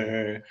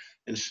 cleaner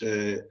and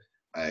shit.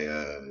 I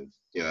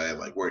I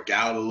like work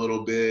out a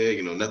little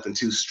bit, nothing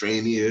too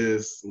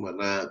strenuous and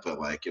whatnot, but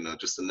like,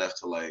 just enough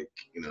to like,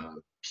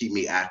 keep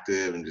me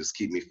active and just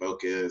keep me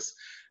focused.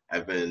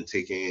 I've been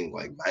taking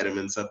like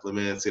vitamin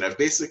supplements. I've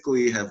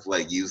basically have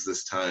like used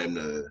this time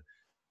to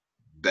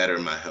better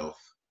my health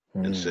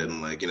and shit. mm,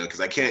 And like, because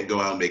I can't go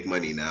out and make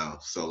money now.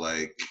 So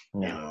like,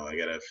 yeah. I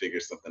gotta figure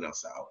something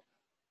else out.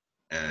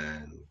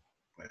 And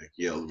like,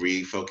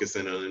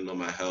 refocusing on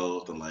my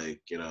health and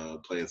like,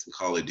 playing some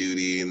Call of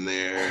Duty in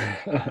there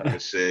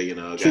and shit, Treat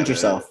gotta,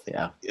 yourself.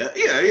 Yeah.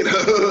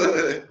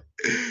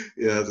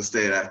 yeah, to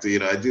stay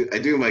active. I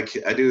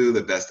do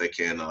the best I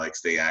can to like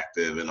stay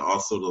active, and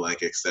also to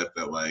like accept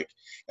that like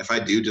if I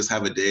do just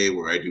have a day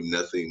where I do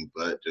nothing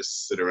but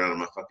just sit around in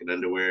my fucking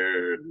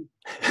underwear and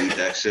do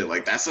that shit,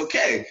 like that's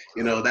okay.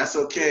 That's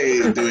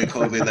okay doing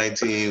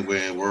COVID-19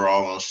 when we're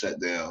all on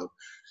shutdown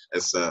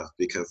and stuff,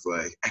 because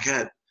like I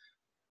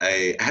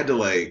had to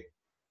like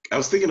I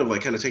was thinking of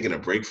like kind of taking a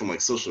break from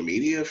like social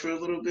media for a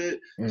little bit,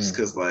 just Mm,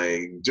 because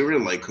like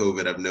during like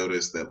COVID, I've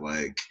noticed that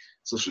like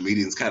social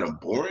media is kind of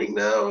boring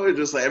now, or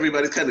just like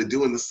everybody's kind of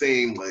doing the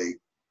same like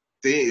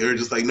thing, or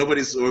just like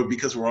nobody's, or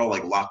because we're all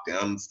like locked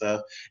down and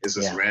stuff, it's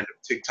just yeah. random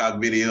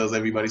TikTok videos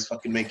everybody's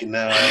fucking making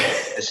now,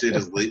 and shit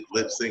is lip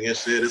sync and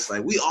shit. It's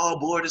like we all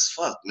bored as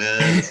fuck,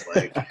 man. It's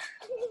like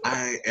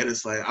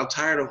it's like I'm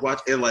tired of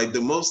watching. And like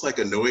the most like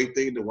annoying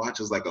thing to watch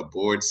is like a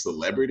bored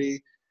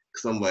celebrity,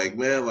 because I'm like,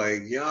 man,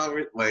 like y'all,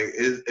 like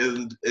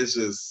it's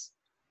just.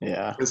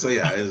 Yeah. And so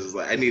yeah, it's just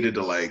like I needed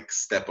to like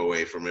step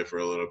away from it for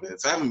a little bit.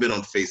 So I haven't been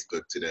on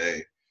Facebook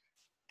today,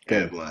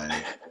 and Good.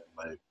 like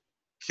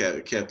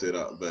kept it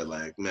up. But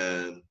like,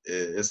 man,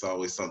 it's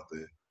always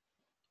something.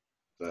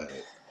 But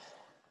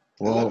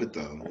I love Well, it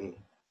though.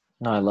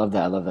 no, I love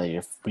that. I love that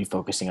you're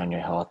refocusing on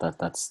your health.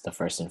 That's the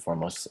first and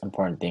foremost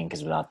important thing,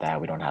 because without that,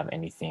 we don't have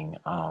anything.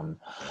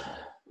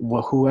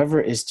 Well,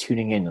 whoever is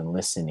tuning in and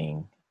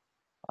listening,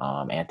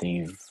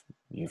 Anthony,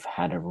 you've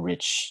had a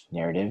rich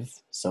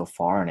narrative so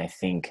far, and I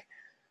think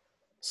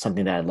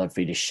something that I'd love for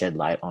you to shed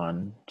light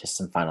on, just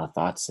some final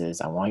thoughts, is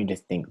I want you to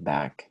think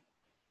back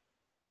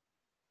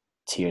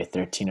to your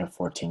 13 or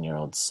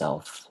 14-year-old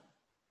self,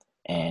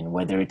 and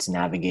whether it's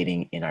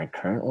navigating in our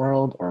current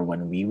world or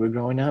when we were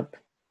growing up,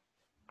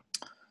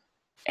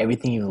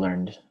 everything you've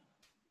learned,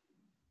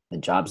 the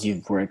jobs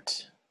you've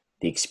worked,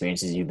 the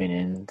experiences you've been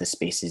in, the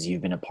spaces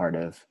you've been a part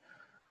of,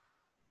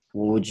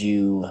 what would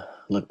you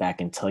look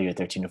back and tell your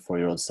 13 to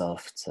 4-year-old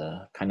self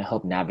to kind of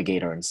help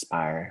navigate or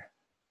inspire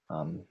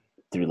um,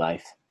 through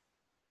life?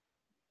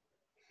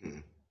 Hmm.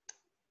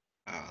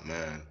 Oh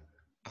man.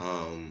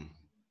 Um,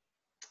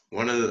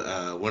 one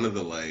of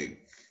the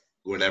like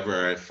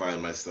whenever I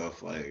find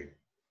myself like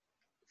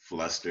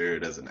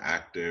flustered as an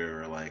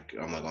actor, or like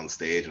I'm like on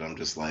stage and I'm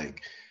just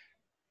like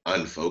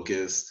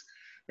unfocused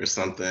or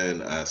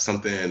something.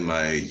 Something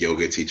my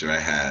yoga teacher I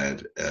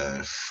had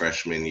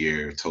freshman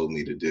year told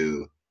me to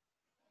do.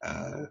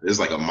 It's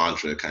like a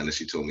mantra kind of.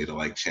 She told me to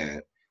like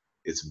chant.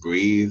 It's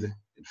breathe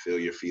and feel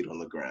your feet on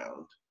the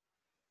ground.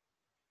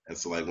 And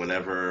so like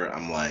whenever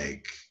I'm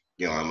like,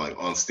 I'm like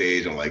on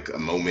stage and like a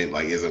moment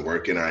like isn't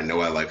working, or I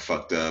know I like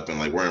fucked up and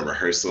like we're in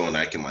rehearsal and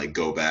I can like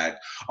go back,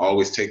 I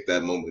always take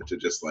that moment to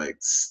just like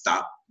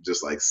stop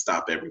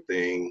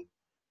everything,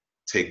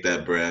 take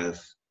that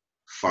breath,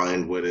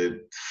 find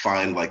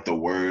like the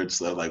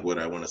words of like what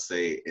I want to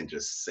say and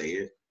just say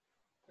it,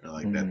 or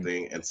like that Mm,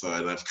 thing. And so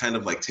and I've kind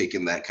of like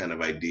taken that kind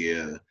of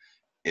idea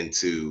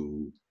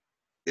into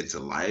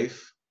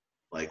life,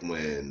 like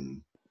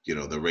when the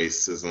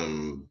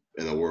racism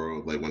in the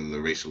world, like when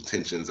the racial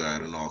tensions are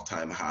at an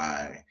all-time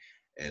high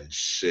and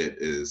shit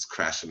is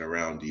crashing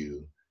around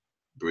you,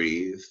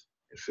 breathe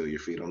and feel your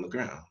feet on the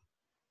ground.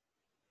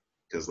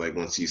 Because like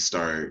once you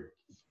start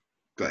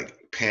like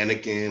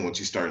panicking, once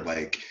you start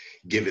like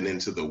giving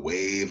into the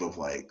wave of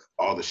like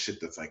all the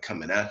shit that's like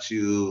coming at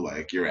you,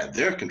 like you're at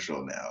their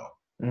control now.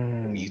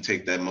 When you mm,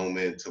 take that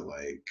moment to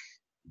like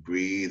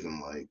breathe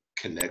and like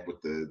connect with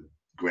the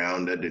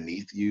ground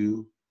underneath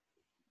you,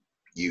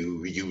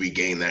 you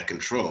regain that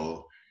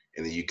control,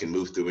 and then you can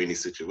move through any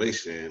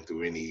situation,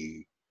 through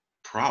any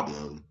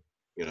problem,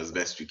 as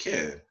best you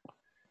can.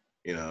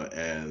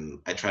 And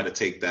I try to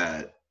take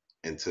that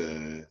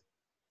into,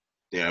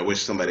 I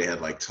wish somebody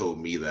had like told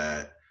me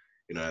that,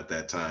 at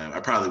that time. I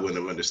probably wouldn't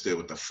have understood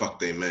what the fuck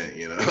they meant,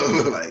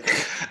 like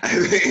I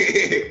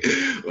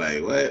think,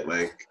 like what,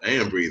 like I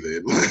am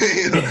breathing,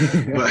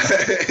 but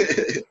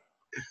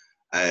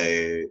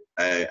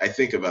I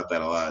think about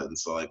that a lot. And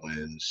so like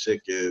when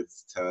shit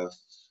gets tough,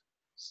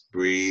 just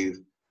breathe,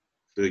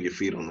 feel your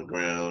feet on the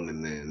ground,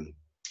 and then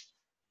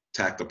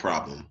attack the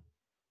problem.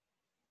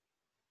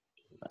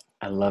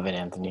 I love it,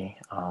 Anthony.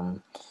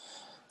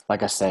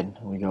 Like I said,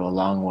 we go a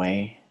long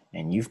way,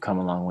 and you've come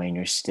a long way, and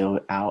you're still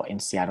out in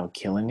Seattle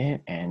killing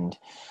it. And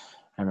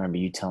I remember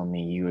you telling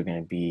me you were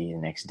going to be the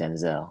next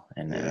Denzel,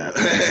 Yeah.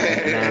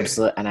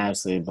 and I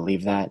absolutely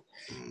believe that.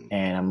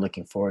 And I'm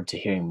looking forward to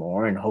hearing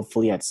more. And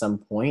hopefully, at some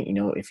point,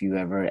 if you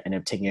ever end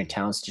up taking your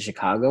talents to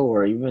Chicago,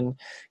 or even,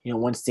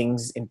 once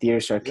things in theater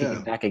start kicking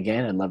Yeah. back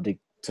again, I'd love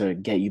to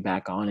get you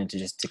back on and to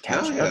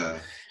catch Hell up. yeah.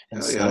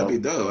 And Hell yeah, that'd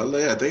be so, dope.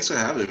 Yeah, thanks for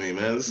having me,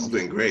 man. This has of,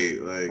 been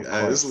great. Like,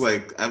 of this is course.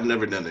 like I've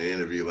never done an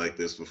interview like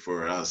this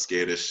before. I was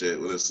scared as shit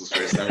when this was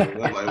first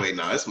starting. I'm like, wait,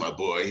 no, it's my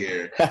boy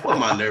here. What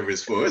am I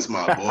nervous for? It's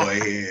my boy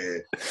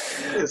here.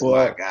 It's my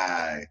Well,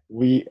 guy.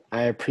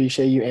 I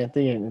appreciate you,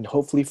 Anthony, and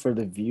hopefully for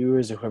the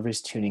viewers or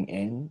whoever's tuning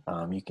in,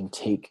 you can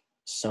take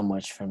so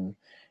much from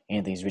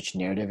Anthony's rich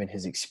narrative and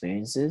his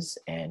experiences,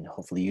 and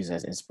hopefully use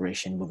as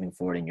inspiration moving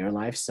forward in your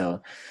life.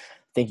 So,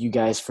 thank you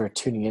guys for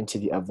tuning into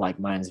the Of Like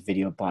Minds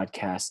video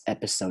podcast,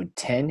 episode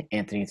 10.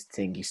 Anthony,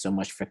 thank you so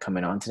much for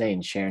coming on today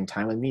and sharing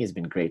time with me. It's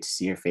been great to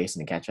see your face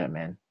and to catch up,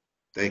 man.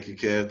 Thank you,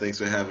 Kev. Thanks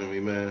for having me,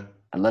 man.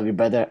 I love you,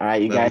 brother. All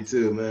right, you Love guys,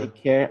 you too, man. take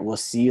care. We'll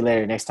see you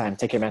later next time.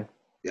 Take care, man.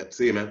 Yep.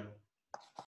 See you, man.